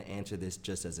then I'm gonna answer this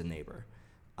just as a neighbor.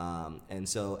 And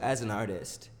so, as an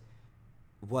artist,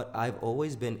 what I've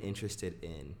always been interested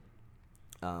in,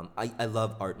 I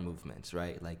love art movements,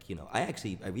 right? Like, you know, I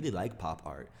really like pop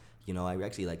art. You know, I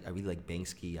really like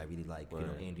Banksy. I really like, you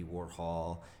know, Andy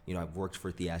Warhol. You know, I've worked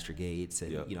for Theatricates,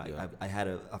 and you know, I had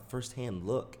a firsthand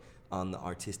look on the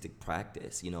artistic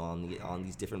practice. You know, on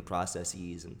these different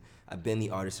processes, and I've been the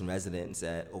artist in residence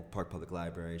at Oak Park Public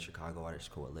Library, Chicago Artists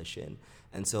Coalition,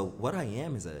 and so what I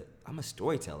am is I'm a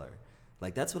storyteller.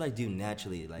 Like, that's what I do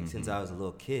naturally. Like, since I was a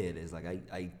little kid, is like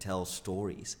I tell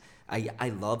stories. I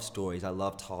love stories. I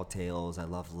love tall tales. I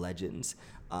love legends.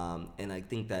 And I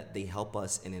think that they help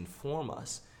us and inform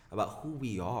us about who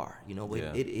we are. You know,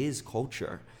 it is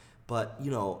culture. But,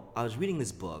 you know, I was reading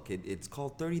this book. It's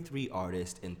called 33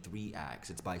 Artists in 3 Acts.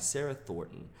 It's by Sarah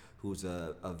Thornton, who's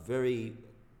a very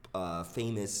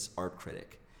famous art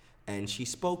critic. And she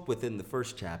spoke within the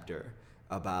first chapter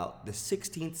about the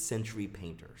 16th century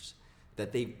painters,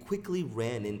 that they quickly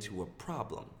ran into a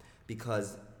problem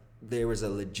because there was a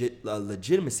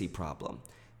legitimacy problem.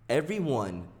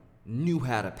 Everyone knew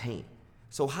how to paint.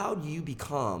 So how do you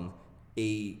become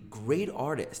a great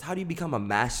artist? How do you become a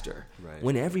master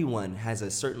when everyone has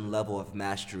a certain level of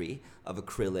mastery of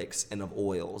acrylics and of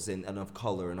oils and of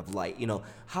color and of light? You know,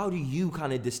 how do you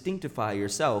kind of distinctify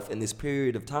yourself in this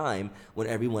period of time when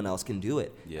everyone else can do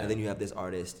it? And then you have this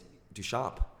artist,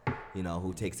 Duchamp, you know,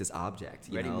 who takes this object,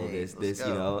 you know, this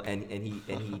you know, and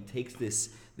he takes this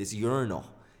urinal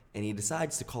and he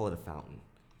decides to call it a fountain.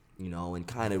 You know, and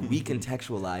kind of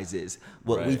recontextualizes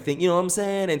what we think, you know what I'm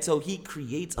saying? And so he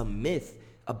creates a myth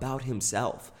about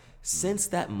himself. Since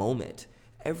that moment,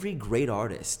 every great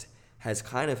artist has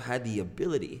kind of had the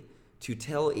ability to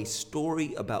tell a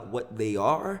story about what they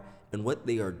are and what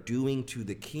they are doing to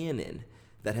the canon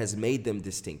that has made them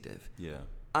distinctive. Yeah.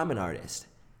 I'm an artist.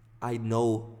 I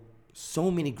know so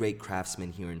many great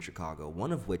craftsmen here in Chicago,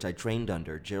 one of which I trained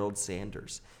under, Gerald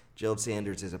Sanders. Gerald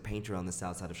Sanders is a painter on the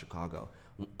south side of Chicago.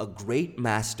 A great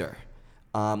master.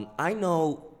 I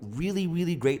know really,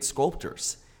 really great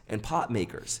sculptors and pot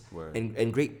makers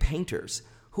and great painters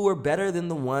who are better than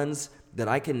the ones that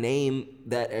I can name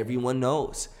that everyone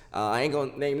knows. I ain't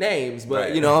gonna name names,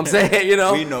 but you know what I'm saying? You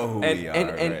know, we know who we are.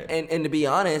 And to be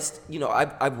honest, you know,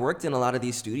 I've worked in a lot of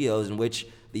these studios in which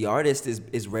the artist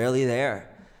is rarely there.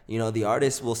 You know, the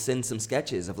artist will send some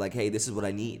sketches of like, hey, this is what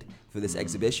I need for this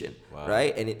exhibition,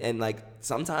 right? And like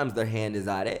sometimes their hand is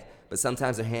at it, but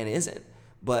sometimes their hand isn't.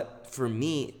 But for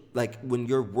me, like when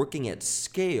you're working at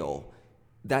scale,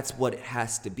 that's what it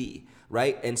has to be,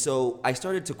 right? And so I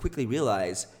started to quickly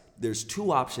realize there's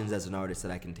two options as an artist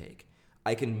that I can take.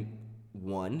 I can,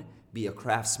 one, be a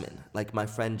craftsman, like my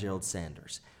friend Gerald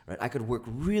Sanders, right? I could work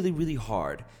really, really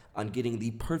hard on getting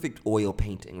the perfect oil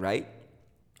painting, right?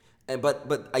 And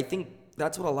but I think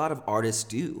that's what a lot of artists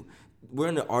do. We're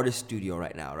in an artist studio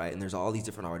right now, right? And there's all these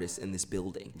different artists in this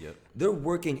building. Yep. They're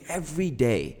working every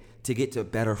day to get to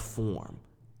better form.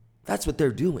 That's what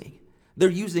they're doing. They're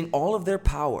using all of their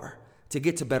power to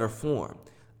get to better form.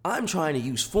 I'm trying to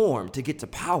use form to get to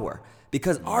power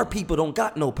because our people don't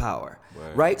got no power,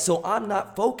 right? So I'm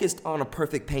not focused on a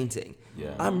perfect painting.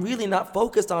 Yeah. I'm really not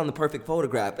focused on the perfect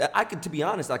photograph. To be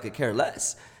honest, I could care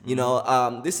less. You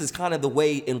know, this is kind of the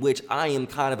way in which I am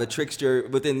kind of a trickster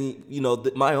within,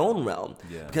 my own realm.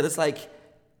 Yeah. Because it's like,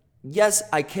 yes,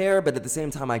 I care, but at the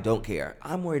same time, I don't care.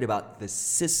 I'm worried about the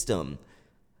system.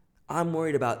 I'm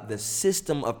worried about the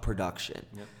system of production.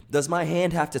 Yep. Does my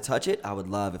hand have to touch it? I would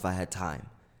love if I had time.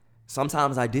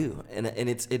 Sometimes I do, and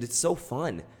it's so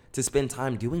fun to spend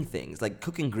time doing things. Like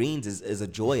cooking greens is a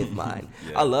joy of mine.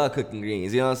 Yeah. I love cooking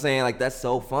greens. You know what I'm saying? Like that's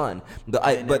so fun. But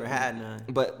I never had none.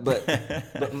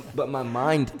 But my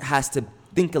mind has to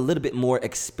think a little bit more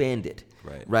expanded.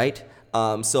 Right?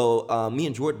 So me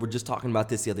and Jordan were just talking about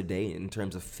this the other day in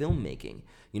terms of filmmaking.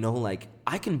 You know, like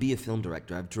I can be a film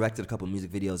director. I've directed a couple of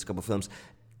music videos, a couple of films.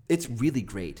 It's really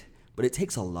great, but it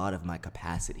takes a lot of my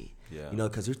capacity. Yeah. You know,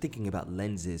 because you're thinking about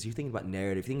lenses, you're thinking about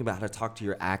narrative, you're thinking about how to talk to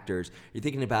your actors, you're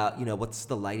thinking about, what's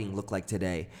the lighting look like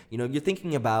today? You're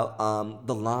thinking about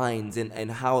the lines and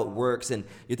how it works, and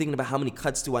you're thinking about how many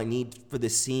cuts do I need for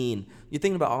this scene. You're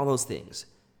thinking about all those things.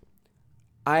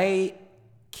 I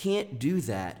can't do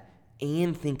that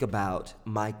and think about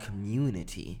my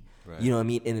community, you know what I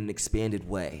mean, in an expanded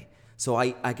way. So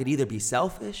I could either be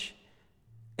selfish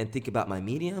and think about my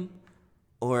medium,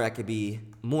 or I could be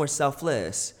more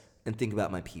selfless and think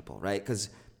about my people, right? Because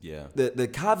the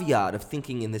caveat of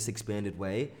thinking in this expanded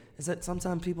way is that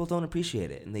sometimes people don't appreciate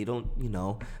it, and they don't,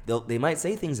 they might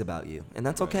say things about you, and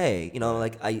that's okay.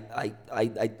 Like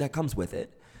I that comes with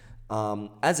it.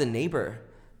 As a neighbor,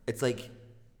 it's like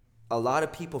a lot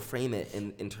of people frame it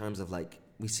in terms of like,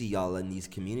 we see y'all in these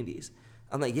communities.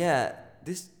 I'm like, yeah,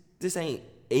 this ain't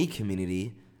a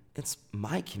community, it's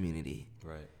my community.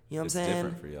 Right. You know what I'm saying? It's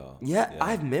different for y'all. Yeah,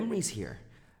 I have memories here.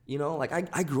 Like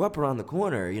I grew up around the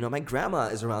corner. My grandma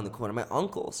is around the corner. My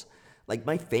uncles, like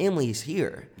my family's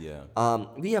here. Yeah.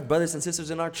 We have brothers and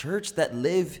sisters in our church that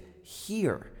live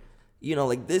here.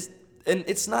 Like this, and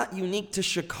it's not unique to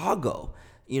Chicago.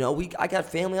 I got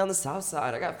family on the South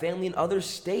Side. I got family in other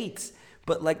states.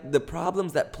 But like the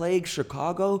problems that plague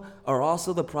Chicago are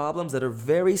also the problems that are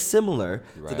very similar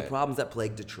to the problems that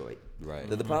plague Detroit. Right.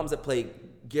 The problems that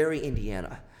plague Gary,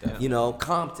 Indiana. Definitely.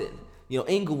 Compton.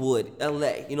 Inglewood,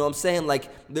 LA. You know what I'm saying? Like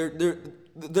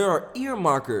there are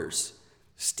earmarkers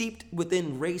steeped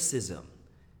within racism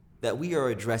that we are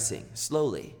addressing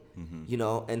slowly.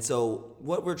 Mm-hmm. And so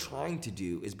what we're trying to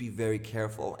do is be very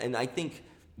careful, and I think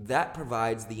that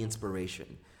provides the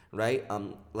inspiration, right?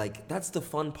 Like that's the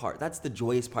fun part. That's the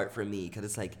joyous part for me, because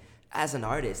it's like as an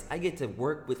artist, I get to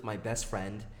work with my best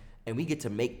friend, and we get to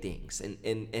make things, and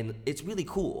it's really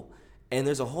cool. And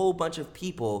there's a whole bunch of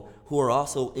people who are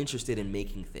also interested in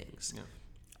making things. Yeah.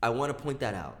 I want to point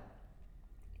that out.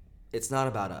 It's not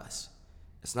about us.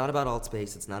 It's not about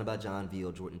Altspace. It's not about John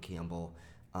Veal, Jordan Campbell.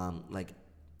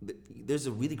 There's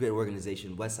a really great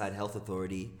organization, Westside Health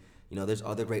Authority. There's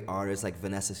other great artists like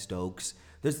Vanessa Stokes.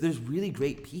 There's really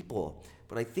great people.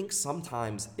 But I think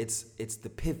sometimes it's the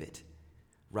pivot,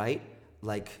 right?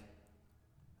 Like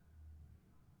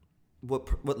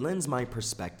what lends my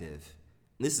perspective.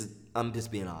 I'm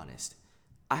just being honest.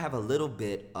 I have a little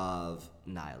bit of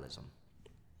nihilism.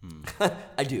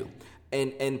 I do.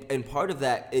 And part of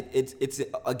that, it's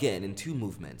again, in two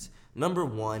movements. Number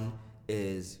one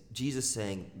is Jesus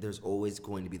saying there's always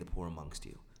going to be the poor amongst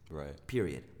you. Right.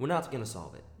 Period. We're not going to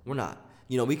solve it. We're not.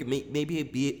 We could maybe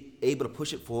be able to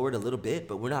push it forward a little bit,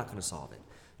 but we're not going to solve it.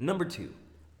 Number two,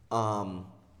 I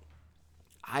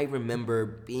remember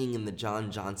being in the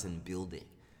John Johnson building.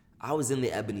 I was in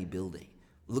the Ebony building,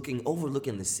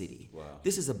 overlooking the city. Wow.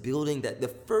 This is a building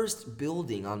the first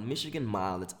building on Michigan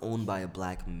Mile that's owned by a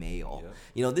black male.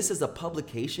 Yep. This is a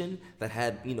publication that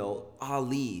had,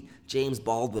 Ali, James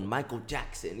Baldwin, Michael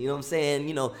Jackson. You know what I'm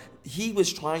saying? He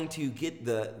was trying to get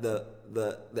the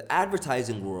the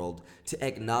advertising world to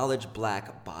acknowledge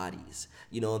black bodies.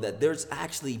 That there's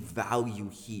actually value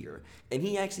here. And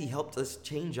he actually helped us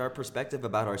change our perspective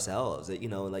about ourselves. That,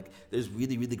 like there's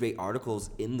really, really great articles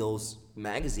in those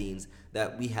magazines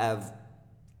that we have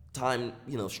time,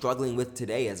 struggling with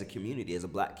today as a community, as a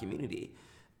black community.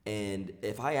 And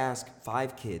if I ask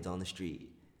 5 kids on the street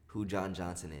who John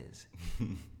Johnson is,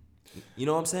 you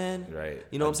know what I'm saying? Right.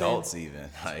 You know what I'm saying? Adults even.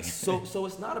 Like. So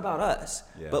it's not about us.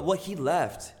 Yeah. But what he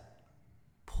left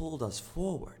pulled us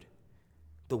forward.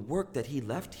 The work that he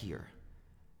left here.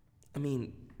 I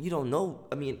mean, you don't know.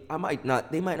 I mean,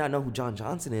 they might not know who John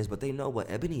Johnson is, but they know what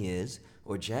Ebony is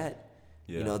or Jet.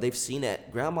 Yeah. They've seen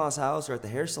at grandma's house or at the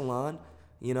hair salon,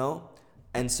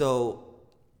 And so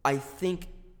I think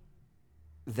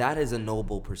that is a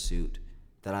noble pursuit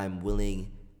that I'm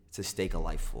willing to stake a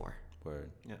life for.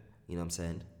 Word. Yeah. You know what I'm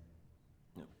saying?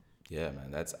 Yeah,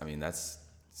 man. That's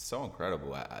so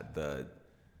incredible.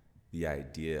 The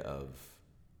idea of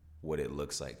what it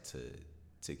looks like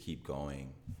to keep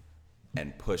going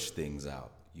and push things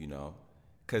out,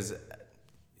 because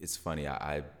it's funny.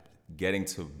 I getting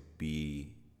to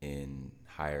be in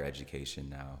higher education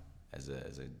now as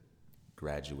a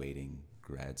graduating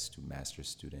master's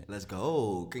student. Let's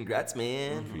go. Congrats,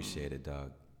 man. Appreciate it,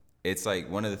 dog. It's like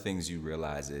one of the things you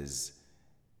realize is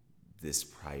this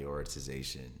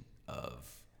prioritization of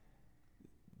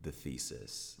the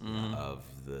thesis, of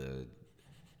the,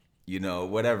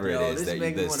 whatever it is this that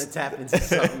make me want to tap into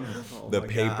something. The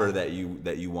paper that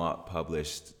you want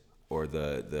published, or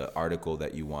the article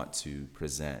that you want to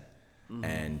present,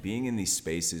 and being in these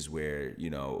spaces where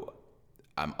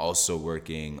I'm also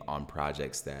working on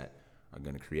projects that are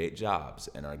going to create jobs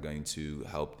and are going to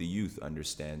help the youth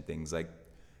understand things like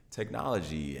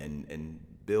technology and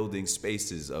building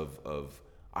spaces of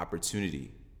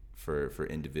opportunity for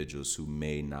individuals who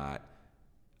may not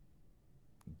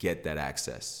get that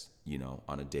access,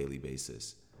 on a daily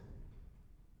basis.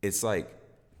 It's like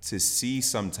to see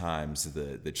sometimes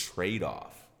the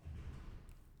trade-off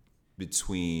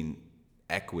between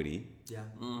equity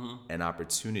and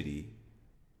opportunity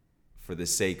for the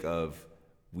sake of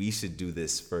we should do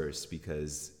this first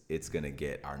because it's going to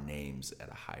get our names at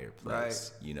a higher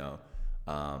place,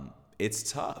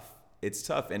 It's tough. It's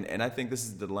tough. And I think this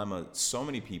is the dilemma so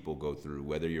many people go through,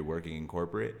 whether you're working in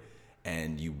corporate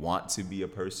and you want to be a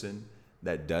person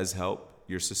that does help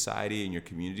your society and your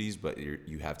communities, but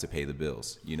you have to pay the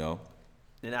bills, And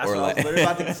that's Or what like- I was literally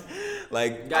about to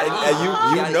Like,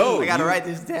 I gotta write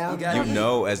this down.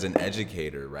 as an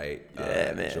educator, right?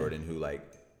 Yeah, man. Jordan, who like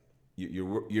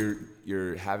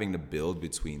you're having to build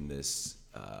between this,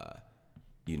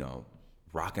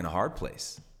 rock and a hard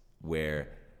place where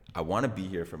I want to be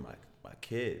here for my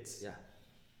kids,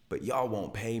 but y'all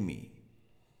won't pay me.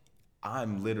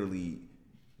 I'm literally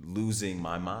losing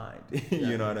my mind.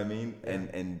 You know what I mean? Yeah.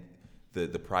 And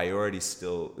the priority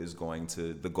still is going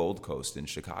to the Gold Coast in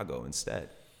Chicago instead.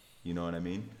 You know what I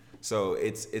mean? So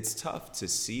it's tough to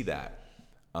see that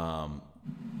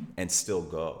and still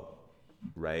go,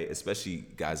 right? Especially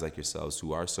guys like yourselves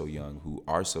who are so young, who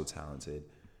are so talented,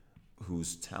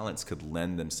 whose talents could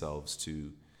lend themselves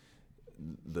to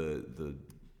the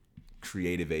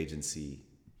creative agency,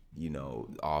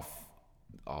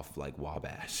 off like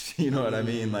Wabash. You know what I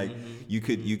mean? Like you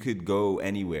could go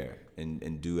anywhere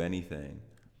and do anything,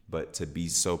 but to be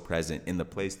so present in the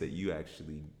place that you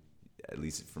actually, at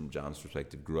least from John's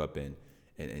perspective, grew up in,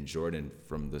 and Jordan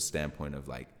from the standpoint of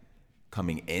like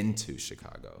coming into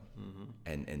Chicago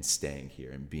and staying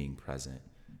here and being present.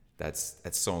 That's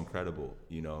so incredible,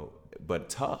 but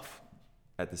tough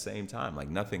at the same time. Like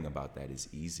nothing about that is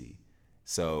easy.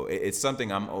 So it's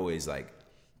something I'm always like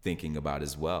thinking about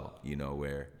as well,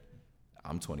 where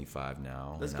I'm 25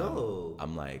 now. Let's and go.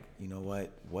 I'm like,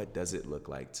 what does it look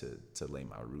like to lay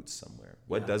my roots somewhere?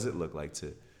 What does it look like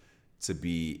to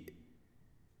be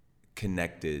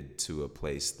connected to a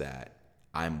place that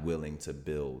I'm willing to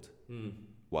build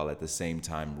while at the same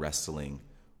time wrestling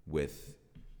with,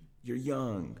 you're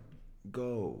young,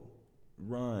 go,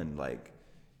 run, like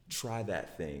try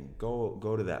that thing,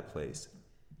 go to that place.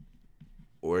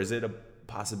 Or is it a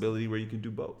possibility where you can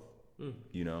do both?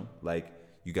 Like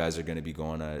you guys are going to be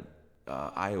going to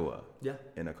Iowa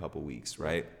in a couple weeks,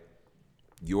 right?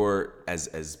 Your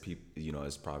as people,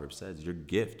 as Proverbs says, your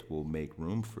gift will make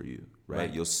room for you,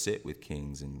 right? You'll sit with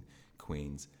kings and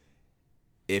queens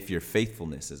if your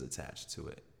faithfulness is attached to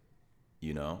it,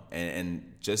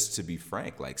 and just to be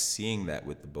frank, like seeing that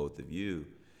with the both of you,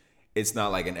 it's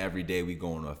not like an everyday we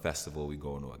go into a festival, we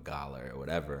go into a gala or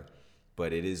whatever,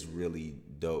 but it is really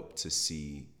dope to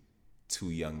see two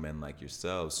young men like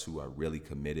yourselves who are really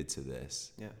committed to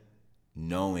this. Yeah.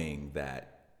 knowing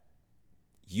that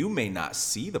you may not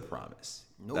see the promise.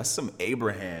 Nope. That's some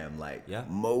Abraham, like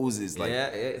Moses, like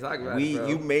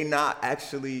you may not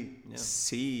actually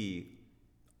see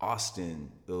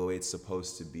Austin the way it's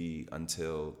supposed to be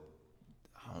until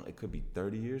it could be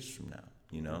 30 years from now,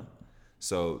 you know?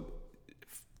 So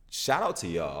shout out to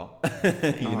y'all,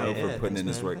 for putting in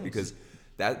this work, because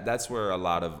that's where a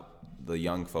lot of the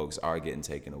young folks are getting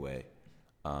taken away.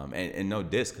 And no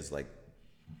diss, because like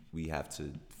we have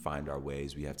to find our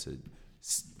ways. We have to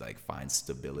like find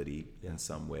stability in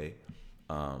some way.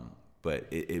 But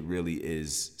it really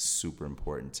is super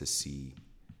important to see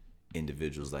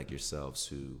individuals like yourselves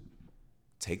who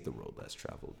take the road less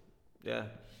traveled. Yeah.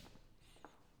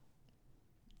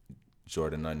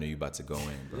 Jordan, I know you about to go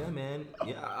in, bro. Yeah, man.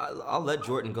 Yeah, I'll let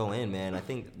Jordan go in, man. I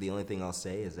think the only thing I'll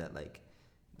say is that like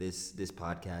this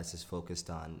podcast is focused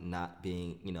on not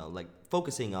being, like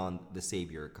focusing on the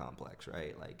savior complex,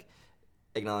 right? Like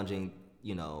acknowledging,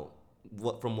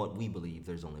 what we believe,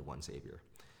 there's only one savior,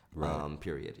 right.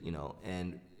 Period.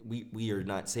 And we are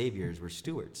not saviors, we're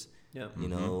stewards. Yeah.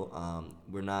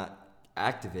 We're not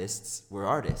activists, we're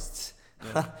artists.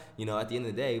 Yeah. At the end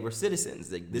of the day, we're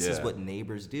citizens. Like this is what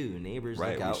neighbors do. Neighbors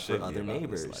look out for other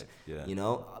neighbors.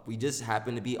 We just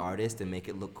happen to be artists and make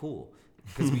it look cool.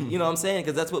 Because you know what I'm saying?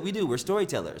 Because that's what we do. We're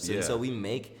storytellers, and so we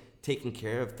make taking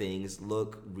care of things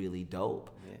look really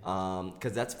dope.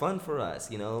 Because that's fun for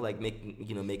us. Like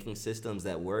making systems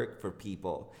that work for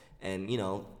people. And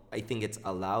I think it's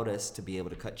allowed us to be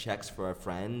able to cut checks for our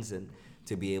friends and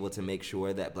to be able to make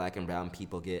sure that Black and brown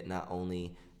people get not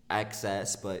only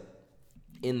access but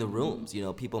in the rooms.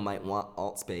 People might want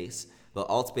alt space, but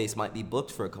alt space might be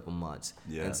booked for a couple months.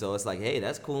 Yeah. And so it's like, hey,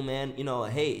 that's cool, man.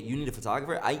 Hey, you need a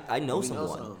photographer? I know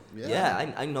someone.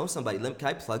 I know somebody. Can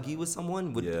I plug you with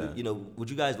someone? Would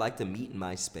you guys like to meet in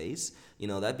my space?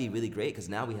 That'd be really great because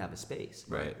now we have a space.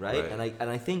 Right. And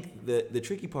I think the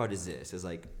tricky part is this, is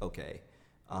like, okay,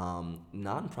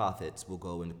 nonprofits will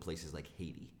go into places like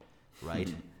Haiti,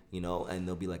 right? And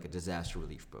there'll be like a disaster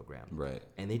relief program. Right.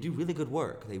 And they do really good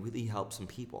work. They really help some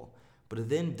people. But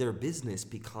then their business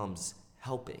becomes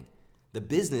helping. The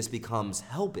business becomes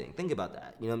helping. Think about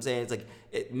that. You know what I'm saying? It's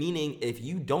like, meaning if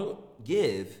you don't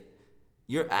give,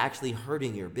 you're actually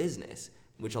hurting your business,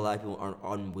 which a lot of people are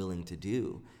unwilling to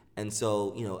do. And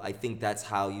so, I think that's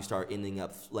how you start ending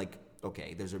up like,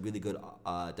 okay, there's a really good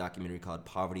documentary called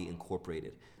Poverty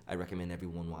Incorporated. I recommend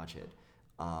everyone watch it.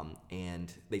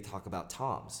 And they talk about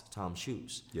Tom's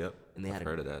shoes. Yep. And I've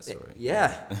heard of that story.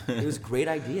 It was a great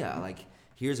idea. Like,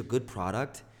 here's a good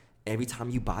product. Every time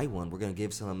you buy one, we're gonna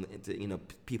give some to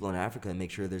people in Africa and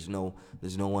make sure there's no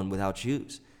one without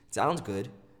shoes. It sounds good,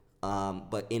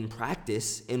 but in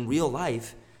practice, in real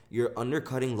life, you're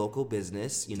undercutting local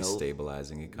business.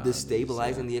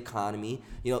 Destabilizing the economy.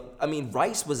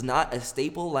 Rice was not a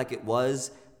staple like it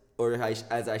was, or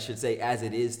as I should say, as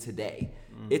it is today.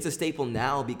 It's a staple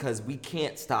now because we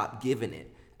can't stop giving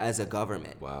it as a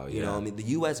government. Wow, yeah. The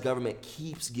U.S. government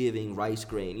keeps giving rice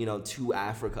grain, to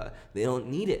Africa. They don't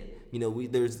need it.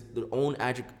 There's their own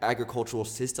agricultural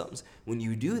systems. When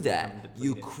you do that,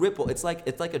 you cripple. It's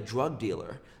like a drug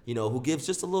dealer, who gives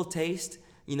just a little taste,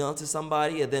 to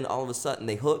somebody, and then all of a sudden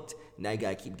they hooked. Now you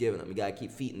gotta keep giving them. You gotta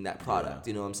keep feeding that product.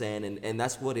 You know what I'm saying? And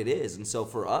that's what it is. And so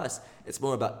for us, it's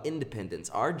more about independence.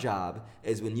 Our job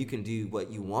is when you can do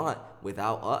what you want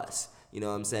without us. You know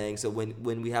what I'm saying? So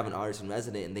when we have an artist in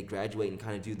resident and they graduate and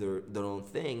kind of do their own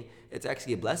thing, it's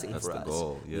actually a blessing for us. That's the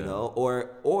goal, yeah.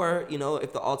 Or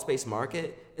if the alt space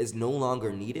market is no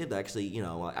longer needed, actually,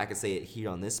 I could say it here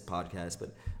on this podcast,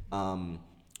 but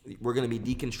we're going to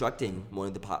be deconstructing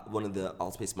one of the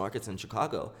alt space markets in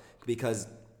Chicago because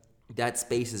that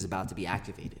space is about to be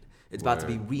activated. It's about to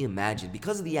be reimagined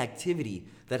because of the activity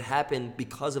that happened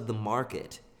because of the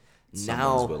market.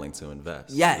 Someone's willing to invest.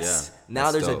 Yes. Yeah,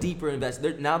 now there's a deeper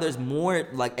investment. Now there's more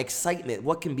like excitement.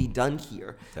 What can be done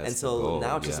here? And so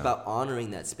now it's just about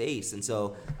honoring that space. And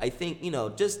so I think,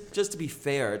 just to be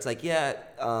fair, it's like,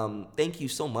 thank you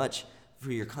so much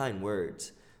for your kind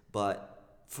words.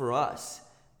 But for us,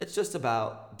 it's just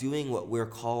about doing what we're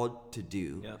called to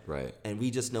do. Yep. Right. And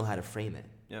we just know how to frame it.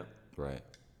 Yep. Right.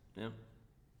 Yep.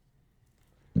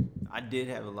 I did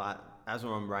have a lot. As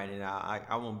when I'm writing it out,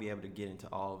 I won't be able to get into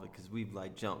all of it because we've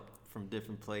like jumped from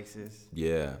different places.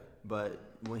 Yeah. But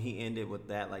when he ended with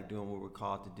that, like doing what we're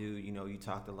called to do, you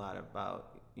talked a lot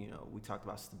about, we talked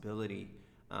about stability.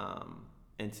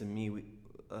 And to me,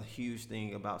 a huge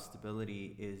thing about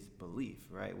stability is belief,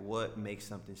 right? What makes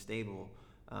something stable?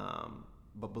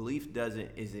 But belief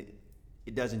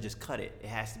doesn't just cut it. It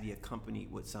has to be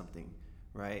accompanied with something,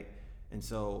 right? And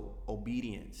so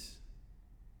obedience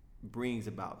brings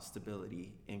about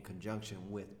stability in conjunction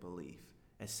with belief.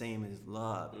 As same as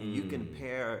love. And you can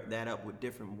pair that up with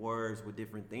different words, with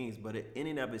different things, but in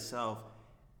and of itself,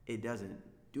 it doesn't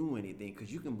do anything,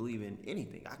 because you can believe in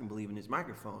anything. I can believe in this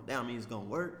microphone. That don't mean it's going to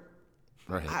work.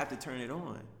 Right. I have to turn it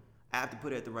on. I have to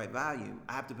put it at the right volume.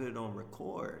 I have to put it on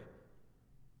record.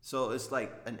 So it's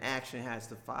like an action has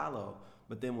to follow.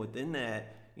 But then within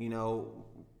that, you know,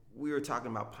 we were talking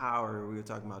about power, we were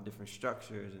talking about different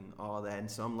structures and all that.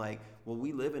 And so I'm like, well,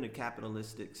 we live in a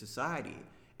capitalistic society.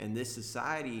 And this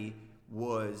society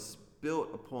was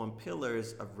built upon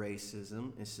pillars of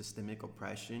racism and systemic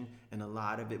oppression, and a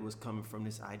lot of it was coming from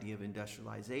this idea of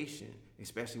industrialization,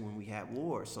 especially when we had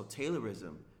wars. So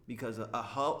Taylorism, because a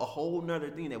whole nother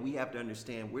thing that we have to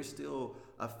understand, we're still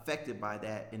affected by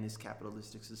that in this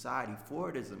capitalistic society.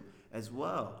 Fordism as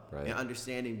well, right. And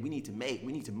understanding we need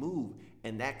to move,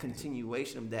 and that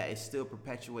continuation of that is still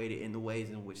perpetuated in the ways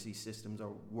in which these systems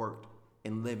are worked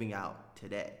and living out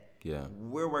today. Yeah.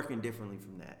 We're working differently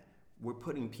from that. We're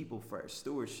putting people first,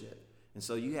 stewardship. And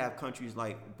so you have countries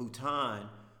like Bhutan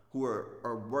who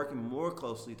are working more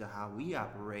closely to how we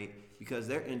operate, because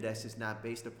their index is not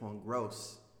based upon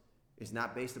gross. It's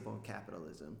not based upon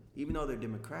capitalism. Even though they're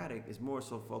democratic, it's more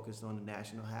so focused on the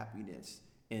national happiness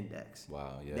index.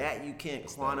 Wow, yeah. That you can't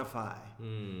quantify.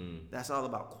 That's all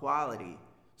about quality.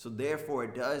 So therefore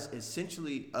it does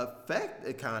essentially affect the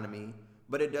economy,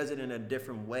 but it does it in a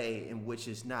different way in which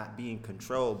it's not being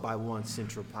controlled by one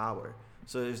central power.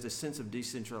 So there's the sense of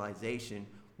decentralization,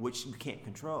 which you can't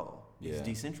control. It's Yeah.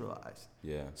 decentralized.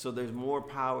 Yeah. So there's more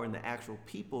power in the actual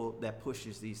people that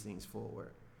pushes these things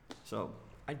forward. So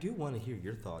I do want to hear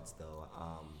your thoughts, though,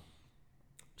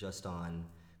 just on,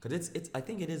 because it's I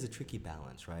think it is a tricky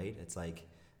balance, right? It's like,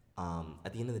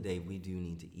 at the end of the day, we do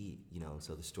need to eat, you know,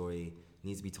 so the story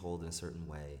needs to be told in a certain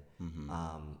way.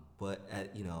 But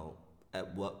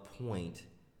at what point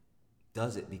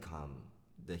does it become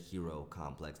the hero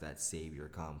complex, that savior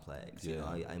complex? Yeah. You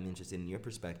know, I'm interested in your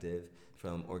perspective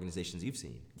from organizations you've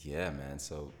seen. Yeah, man.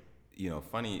 So,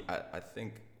 funny, I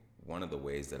think one of the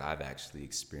ways that I've actually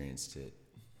experienced it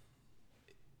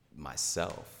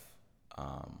myself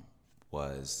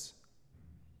was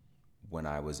when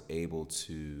I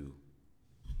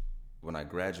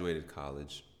graduated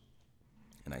college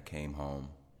and I came home.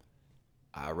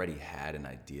 I already had an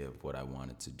idea of what I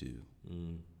wanted to do.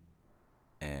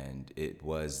 And it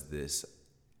was this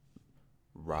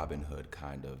Robin Hood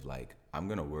kind of like, I'm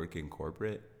going to work in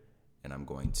corporate and I'm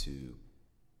going to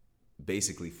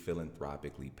basically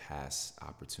philanthropically pass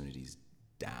opportunities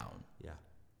down. Yeah.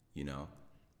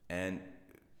 And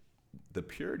the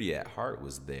purity at heart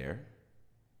was there,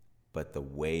 but the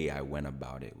way I went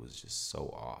about it was just so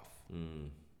off.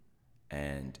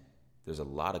 And there's a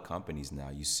lot of companies now,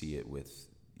 you see it with,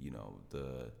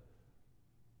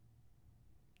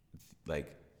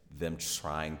 them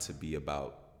trying to be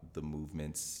about the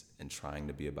movements and trying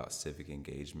to be about civic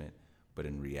engagement, but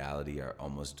in reality are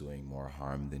almost doing more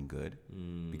harm than good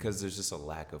because there's just a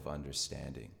lack of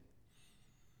understanding.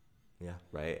 Yeah.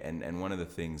 Right? And one of the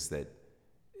things that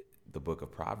the book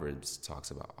of Proverbs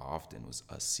talks about often was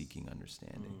us seeking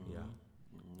understanding. Yeah.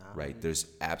 Right? There's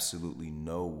absolutely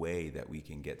no way that we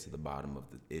can get to the bottom of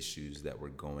the issues that we're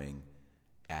going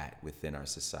at within our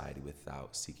society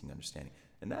without seeking understanding.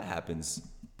 And that happens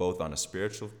both on a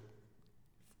spiritual,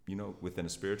 within a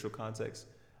spiritual context.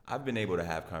 I've been able to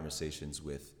have conversations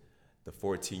with the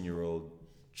 14-year-old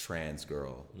trans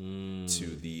girl to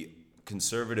the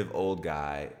conservative old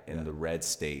guy in the red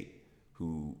state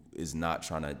who is not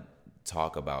trying to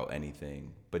talk about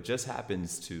anything, but just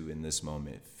happens to, in this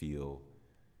moment, feel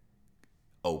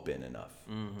open enough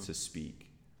to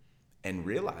speak, and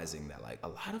realizing that like a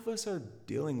lot of us are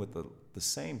dealing with the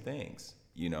same things,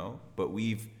 but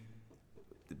we've,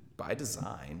 by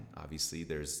design, obviously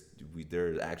there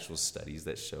are actual studies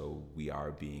that show we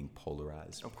are being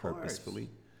polarized purposefully.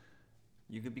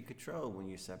 You could be controlled when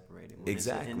you're separated. When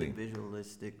Exactly. It's an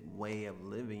individualistic way of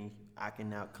living. I can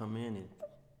now come in and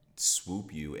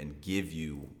swoop you and give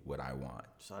you what I want.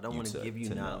 So I don't want to give you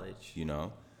knowledge.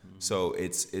 Know. So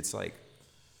it's like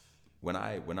when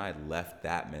I left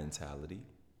that mentality,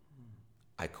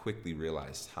 I quickly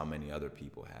realized how many other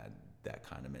people had that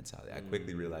kind of mentality. I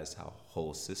quickly realized how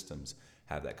whole systems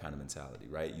have that kind of mentality,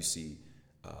 right? You see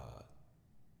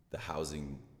the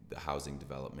housing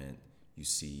development, you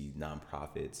see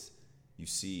nonprofits, you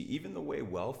see even the way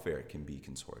welfare can be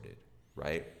contorted,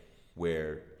 right?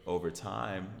 Where over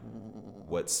time,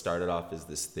 what started off as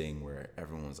this thing where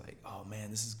everyone was like, oh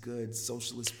man, this is good,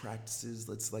 socialist practices,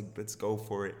 let's go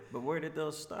for it. But where did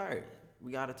those start?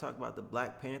 We got to talk about the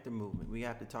Black Panther movement. We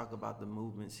have to talk about the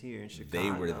movements here in Chicago.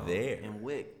 They were there. And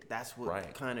WIC. That's what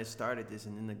Right. kind of started this.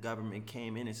 And then the government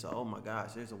came in and said, oh my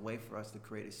gosh, there's a way for us to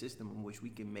create a system in which we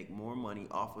can make more money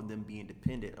off of them being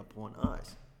dependent upon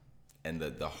us. And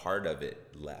the heart of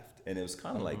it left. And it was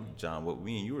kind of like, John, what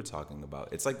me and you were talking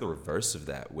about. It's like the reverse of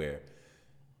that, where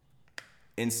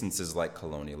instances like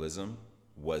colonialism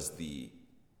was the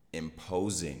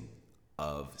imposing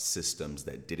of systems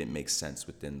that didn't make sense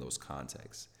within those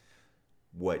contexts.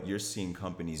 What you're seeing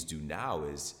companies do now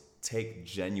is take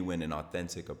genuine and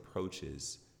authentic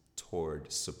approaches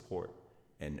toward support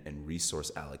and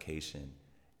resource allocation,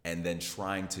 and then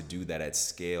trying to do that at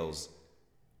scales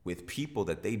with people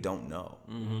that they don't know.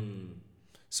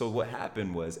 So what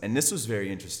happened was, and this was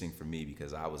very interesting for me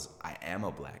because I am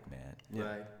a Black man,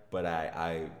 Right. but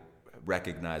I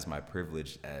recognize my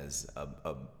privilege as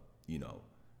a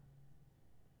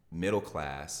middle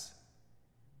class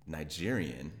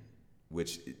Nigerian,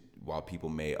 which while people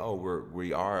may,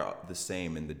 we are the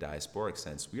same in the diasporic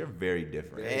sense, we are very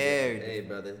different. Hey,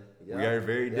 brother. Yeah. We are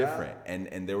very different.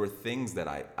 And there were things that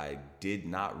I did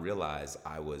not realize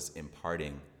I was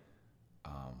imparting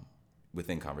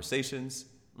within conversations.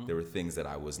 There were things that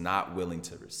I was not willing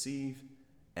to receive.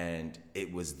 And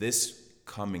it was this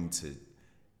come to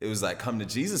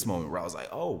Jesus moment where I was like,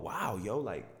 oh, wow, yo,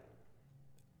 like,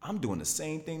 I'm doing the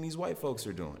same thing these white folks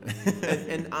are doing.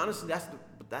 and honestly,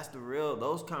 that's the real.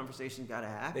 Those conversations gotta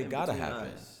happen. They gotta between happen.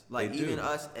 Us. Like They even do.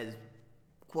 us as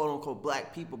quote unquote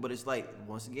Black people, but it's like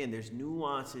once again, there's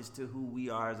nuances to who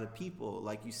we are as a people.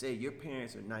 Like you said, your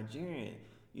parents are Nigerian.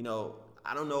 You know,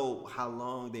 I don't know how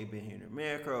long they've been here in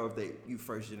America, or if you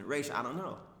first generation. I don't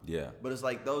know. Yeah. But it's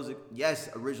like those.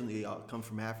 Yes, originally y'all come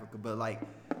from Africa, but like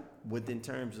within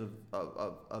terms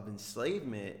of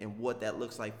enslavement and what that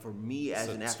looks like for me as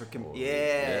an African,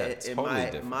 and totally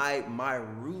different. my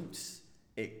roots,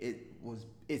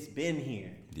 it's been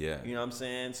here. Yeah. You know what I'm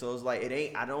saying? So it's like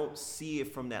I don't see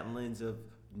it from that lens of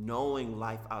knowing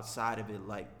life outside of it,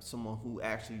 like someone who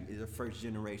actually is a first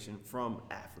generation from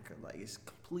Africa. Like it's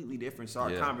completely different. So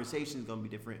our conversation is gonna be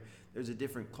different. There's a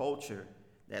different culture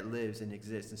that lives and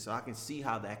exists, and so I can see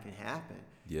how that can happen.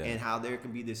 Yeah. And how there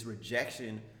can be this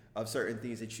rejection of certain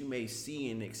things that you may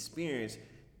see and experience,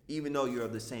 even though you're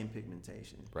of the same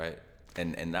pigmentation. Right.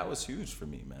 And that was huge for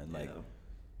me, man. Like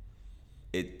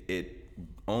it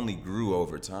only grew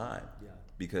over time. Yeah.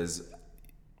 Because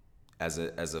as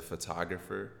a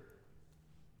photographer,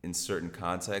 in certain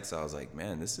contexts, I was like,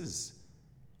 man,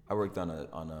 I worked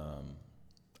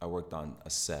on a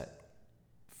set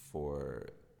for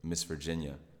Miss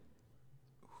Virginia,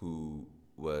 who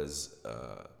was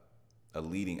a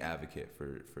leading advocate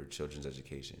for children's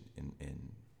education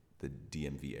in the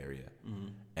DMV area.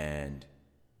 And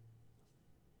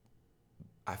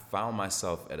I found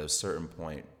myself at a certain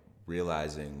point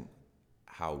realizing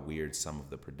how weird some of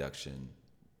the production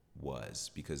was,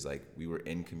 because like we were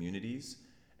in communities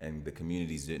and the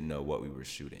communities didn't know what we were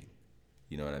shooting.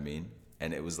 You know what I mean?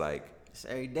 And it was like, It's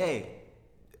every day.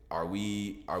 are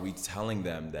we telling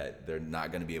them that they're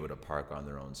not going to be able to park on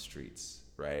their own streets,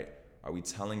 right? Are we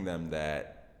telling them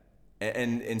that,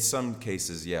 and in some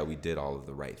cases, yeah, we did all of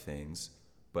the right things,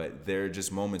 but there are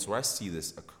just moments where I see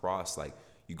this across, like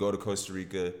you go to Costa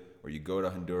Rica or you go to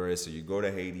Honduras or you go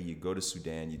to Haiti, you go to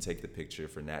Sudan, you take the picture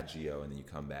for Nat Geo, and then you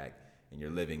come back and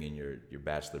you're living in your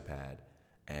bachelor pad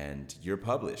and you're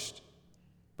published.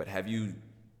 But have you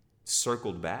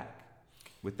circled back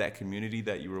with that community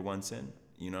that you were once in?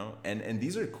 You know, and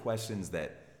these are questions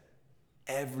that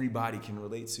everybody can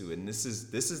relate to, and this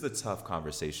is the tough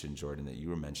conversation, Jordan, that you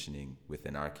were mentioning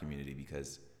within our community,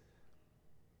 because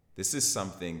this is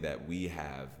something that we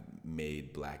have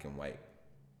made black and white.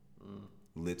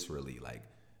 Literally, like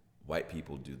white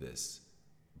people do this,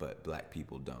 but black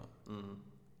people don't.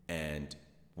 And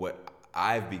what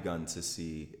I've begun to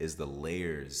see is the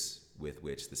layers with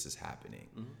which this is happening.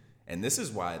 And this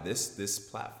is why this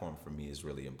platform for me is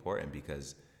really important,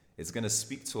 because it's going to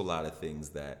speak to a lot of things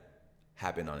that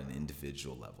happen on an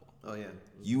individual level. Oh, yeah.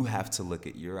 You have to look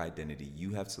at your identity.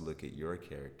 You have to look at your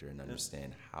character and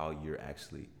understand how you're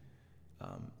actually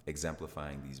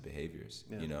exemplifying these behaviors,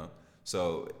 you know?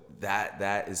 So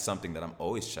that is something that I'm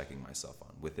always checking myself on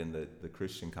within the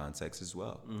Christian context as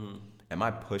well. Am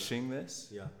I pushing this?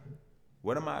 Yeah.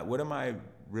 What am I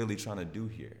really trying to do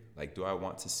here? Like, do I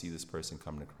want to see this person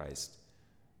come to Christ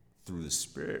through the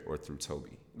Spirit or through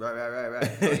Toby? Right. Oh,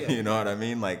 yeah. You know what I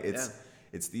mean? Like,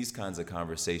 it's these kinds of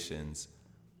conversations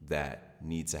that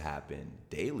need to happen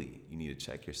daily. You need to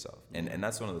check yourself. And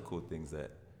that's one of the cool things that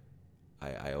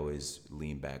I always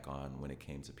lean back on when it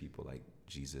came to people like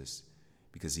Jesus,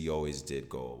 because he always did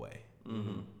go away.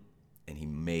 And he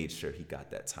made sure he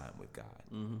got that time with God.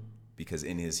 Mm-hmm. Because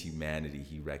in his humanity,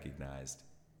 he recognized,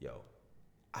 yo,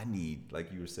 I need,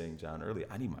 like you were saying, John, earlier,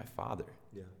 I need my Father.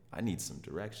 Yeah. I need some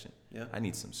direction. Yeah. I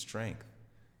need some strength.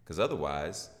 Because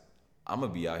otherwise, I'm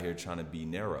going to be out here trying to be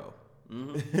narrow.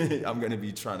 Mm-hmm. I'm going to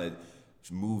be trying to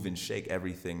move and shake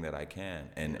everything that I can.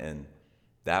 And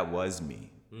that was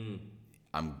me. Mm.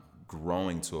 I'm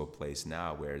growing to a place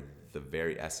now where the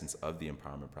very essence of the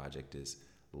Empowerment Project is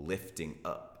lifting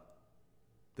up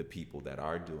the people that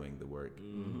are doing the work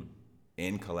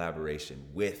in collaboration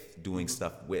with doing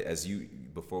stuff with, as you,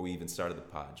 before we even started the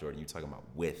pod, Jordan, you were talking about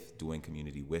with doing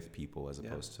community with people as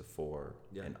opposed to for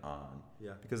and on,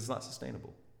 because it's not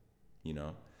sustainable, you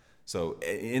know? So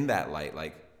in that light,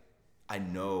 like, I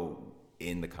know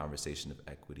in the conversation of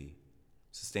equity,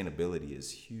 sustainability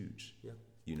is huge,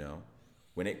 you know?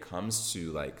 When it comes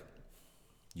to, like,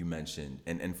 you mentioned,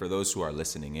 and for those who are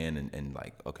listening in and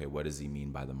like, okay, what does he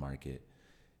mean by the market?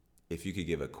 If you could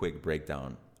give a quick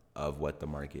breakdown of what the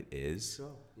market is,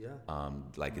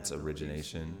 like its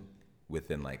origination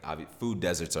within, like, food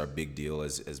deserts are a big deal,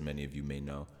 as many of you may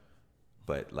know,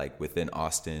 but like within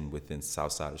Austin, within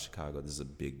South Side of Chicago, this is a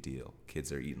big deal.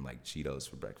 Kids are eating like Cheetos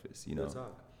for breakfast, you know?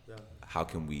 How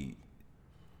can we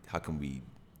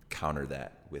counter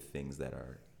that with things that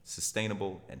are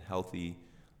sustainable and healthy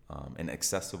and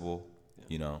accessible,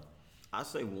 you know? I'll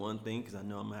say one thing, because I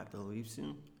know I'm going to have to leave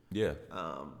soon. Yeah.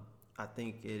 I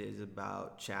think it is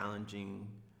about challenging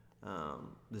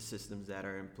the systems that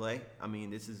are in play. I mean,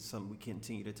 this is something we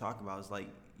continue to talk about. It's like,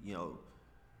 you know,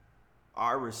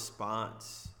 our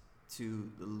response to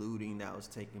the looting that was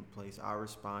taking place, our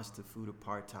response to food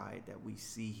apartheid that we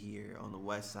see here on the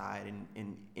west side,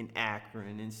 in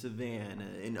Akron, in Savannah,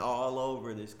 and all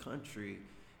over this country,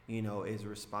 you know, is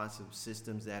responsive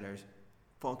systems that are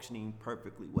functioning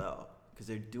perfectly well because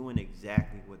they're doing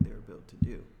exactly what they're built to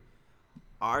do.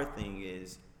 Our thing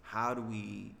is, how do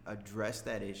we address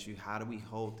that issue? How do we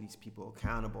hold these people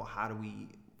accountable? How do we,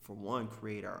 for one,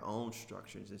 create our own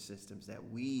structures and systems that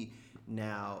we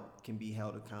now can be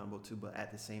held accountable to, but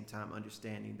at the same time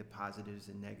understanding the positives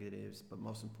and negatives, but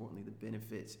most importantly, the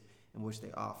benefits in which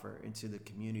they offer into the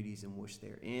communities in which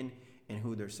they're in and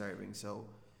who they're serving. So,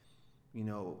 you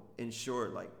know, in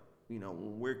short, like, you know,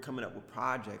 when we're coming up with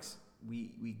projects,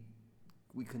 we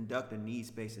conduct a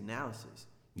needs-based analysis.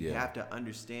 You have to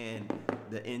understand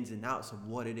the ins and outs of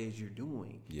what it is you're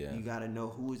doing. Yeah. You got to know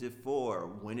who is it for,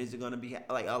 when is it going to be,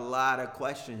 like a lot of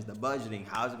questions, the budgeting,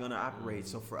 how is it going to operate?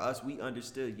 So for us, we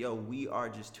understood, we are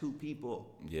just two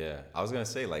people. Yeah. I was going to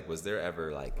say, like, was there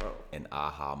ever like an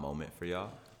aha moment for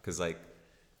y'all? Because, like,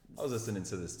 I was listening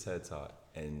to this TED Talk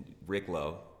and Rick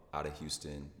Lowe out of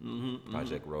Houston,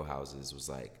 Project Row Houses, was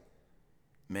like,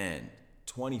 man,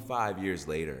 25 years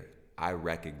later, I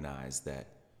recognized that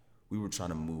we were trying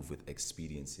to move with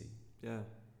expediency. Yeah.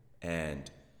 And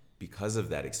because of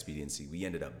that expediency, we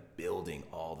ended up building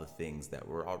all the things that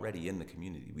were already in the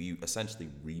community. We essentially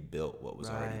rebuilt what was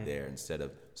already there instead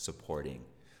of supporting.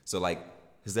 So, like,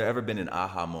 has there ever been an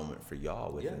aha moment for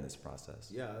y'all within this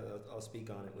process? Yeah, I'll speak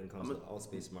on it when it comes to All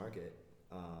Space Market.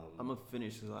 I'm going to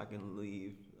finish so I can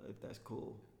leave, if that's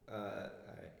cool. All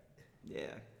right. Yeah,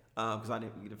 because I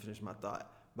didn't get to finish my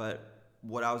thought. But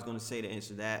what I was going to say to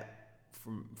answer that,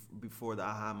 from before the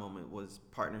aha moment, was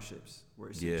partnerships were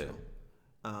essential.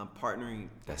 Yeah. Partnering.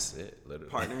 That's it,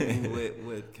 literally. Partnering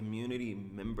with community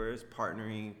members,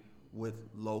 partnering with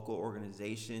local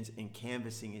organizations, and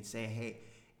canvassing and saying, hey,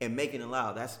 and making it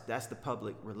loud. That's the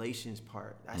public relations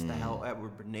part. That's the how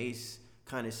Edward Bernays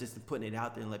kind of system, putting it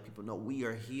out there and let people know we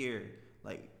are here,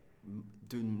 like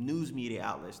through news media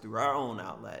outlets, through our own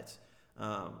outlets,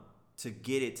 to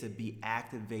get it to be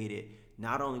activated,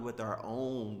 not only with our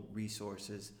own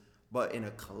resources, but in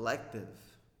a collective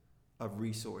of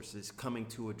resources coming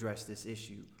to address this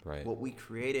issue. Right. What we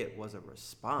created was a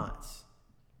response.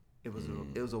 It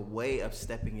was a way of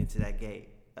stepping into that gate,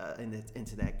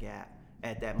 into that gap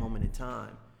at that moment in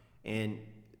time. And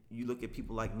you look at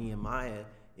people like Nehemiah,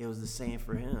 it was the same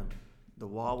for him. The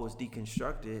wall was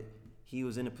deconstructed. He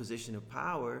was in a position of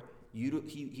power. He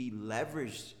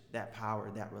leveraged that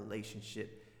power, that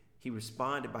relationship. He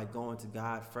responded by going to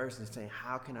God first and saying,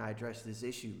 how can I address this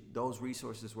issue? Those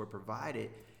resources were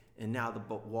provided, and now the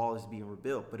wall is being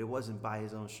rebuilt. But it wasn't by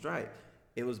his own stripe.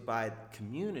 It was by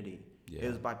community. Yeah. It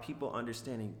was by people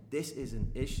understanding this is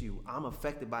an issue. I'm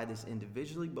affected by this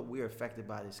individually, but we're affected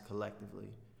by this collectively.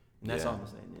 And that's all I'm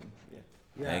saying then.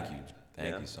 Yeah. Thank you.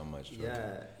 Thank you so much,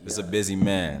 Jordan. This is a busy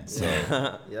man, so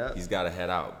he's got to head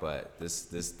out. But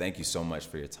this thank you so much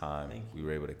for your time. We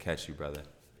were able to catch you, brother.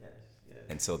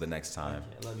 Until the next time.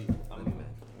 I love you. I'm you, man.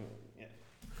 Yeah.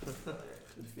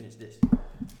 Let me finish this.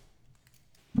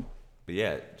 But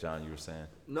yeah, John, you were saying.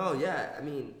 No, yeah. I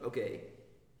mean, okay.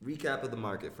 Recap of the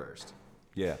market first.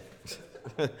 Yeah.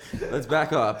 Let's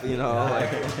back up. You know, like,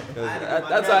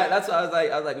 that's why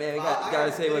I was like, man, we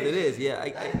gotta say what it is. Yeah, I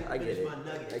get it.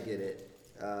 I get it.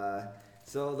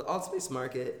 So the alt space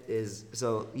market is,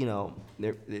 so, you know,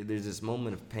 there's this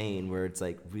moment of pain where it's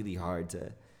like really hard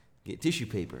to get tissue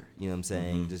paper, you know what I'm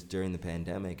saying, just during the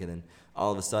pandemic. And then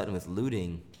all of a sudden with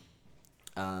looting,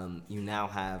 you now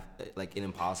have like an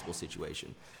impossible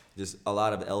situation. Just a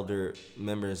lot of elder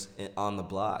members on the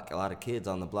block, a lot of kids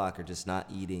on the block are just not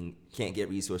eating, can't get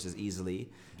resources easily.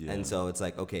 Yeah. And so it's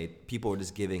like, okay, people are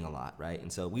just giving a lot, right?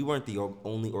 And so we weren't the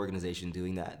only organization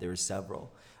doing that. There were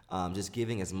several. Just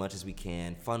giving as much as we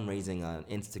can, fundraising on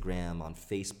Instagram, on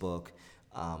Facebook.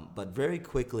 But very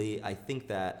quickly, I think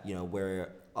that, you know,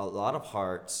 where a lot of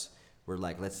hearts were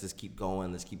like, let's just keep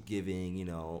going, let's keep giving, you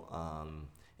know,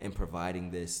 and providing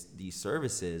these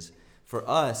services. For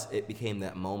us, it became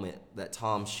that moment, that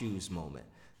Tom Shoes moment,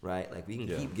 right? Like, we can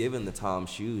keep giving the Tom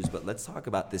Shoes, but let's talk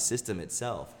about the system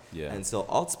itself. Yeah. And so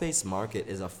Alt Space Market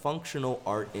is a functional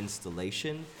art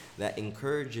installation that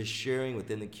encourages sharing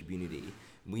within the community.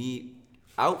 We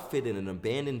outfitted an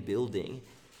abandoned building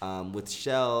with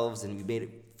shelves, and we made it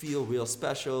feel real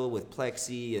special with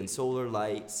plexi and solar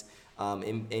lights,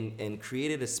 and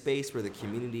created a space where the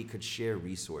community could share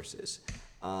resources.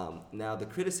 Now, the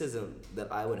criticism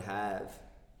that I would have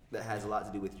that has a lot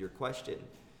to do with your question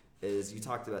is you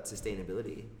talked about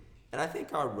sustainability. And I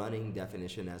think our running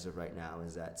definition as of right now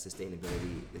is that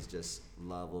sustainability is just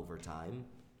love over time,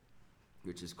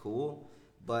 which is cool.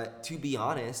 But to be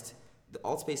honest, the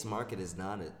alt space market is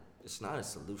not a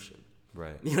solution.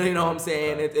 Right. You know what I'm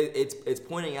saying? Right. It's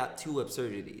pointing out two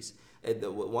absurdities.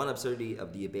 One absurdity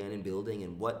of the abandoned building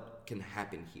and what can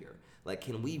happen here. Like,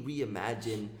 can we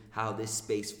reimagine how this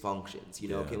space functions? You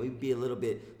know, can we be a little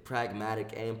bit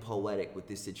pragmatic and poetic with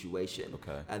this situation?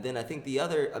 Okay. And then I think the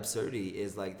other absurdity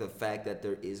is like the fact that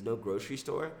there is no grocery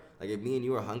store. Like, if me and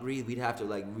you are hungry, we'd have to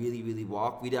like really, really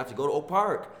walk. We'd have to go to Oak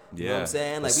Park. You know what I'm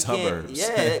saying? Like, we suburbs.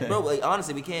 can't. Yeah, bro. Like,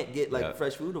 honestly, we can't get like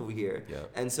fresh food over here.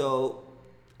 Yep. And so,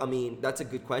 I mean, that's a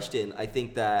good question. I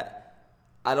think that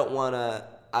I don't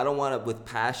wanna with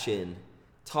passion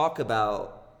talk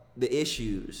about the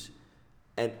issues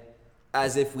and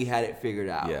as if we had it figured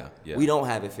out. Yeah. We don't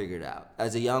have it figured out.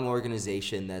 As a young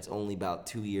organization that's only about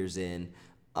 2 years in,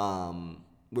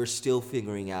 we're still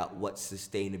figuring out what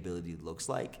sustainability looks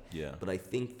like. Yeah. But I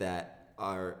think that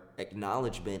our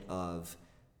acknowledgement of,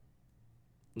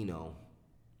 you know,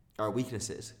 our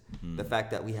weaknesses, the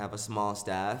fact that we have a small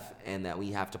staff and that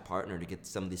we have to partner to get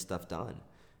some of this stuff done,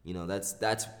 you know,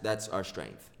 that's our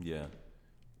strength. Yeah.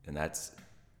 And that's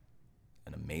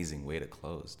an amazing way to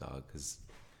close, dog, because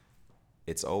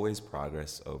it's always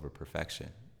progress over perfection.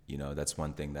 You know, that's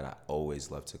one thing that I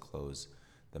always love to close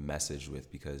the message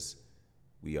with, because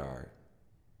we are,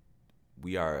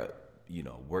 you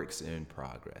know, works in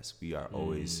progress. We are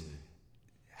always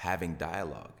having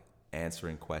dialogue,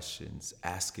 answering questions,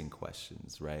 asking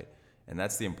questions, right? And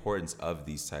that's the importance of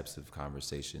these types of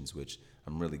conversations, which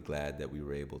I'm really glad that we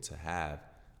were able to have,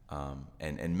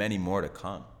 and many more to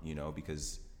come, you know,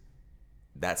 because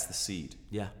that's the seed.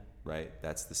 Yeah. Right?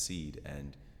 That's the seed.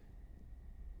 And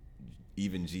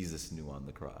even Jesus knew on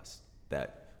the cross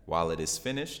that while it is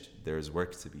finished, there's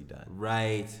work to be done.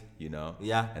 Right. You know?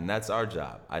 Yeah. And that's our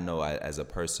job. I know as a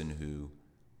person who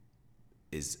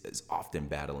is often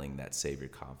battling that savior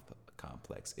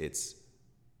complex, it's,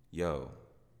 yo,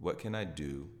 what can I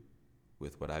do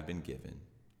with what I've been given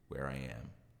where I am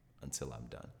until I'm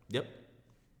done? Yep.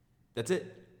 That's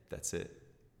it. That's it.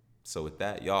 So with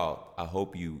that, y'all, I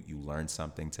hope you learned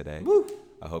something today. Woo.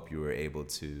 I hope you were able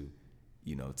to,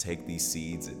 you know, take these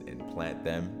seeds and plant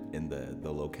them in the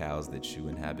locales that you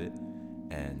inhabit.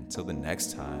 And till the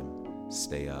next time,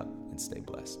 stay up and stay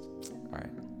blessed. All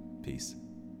right. Peace.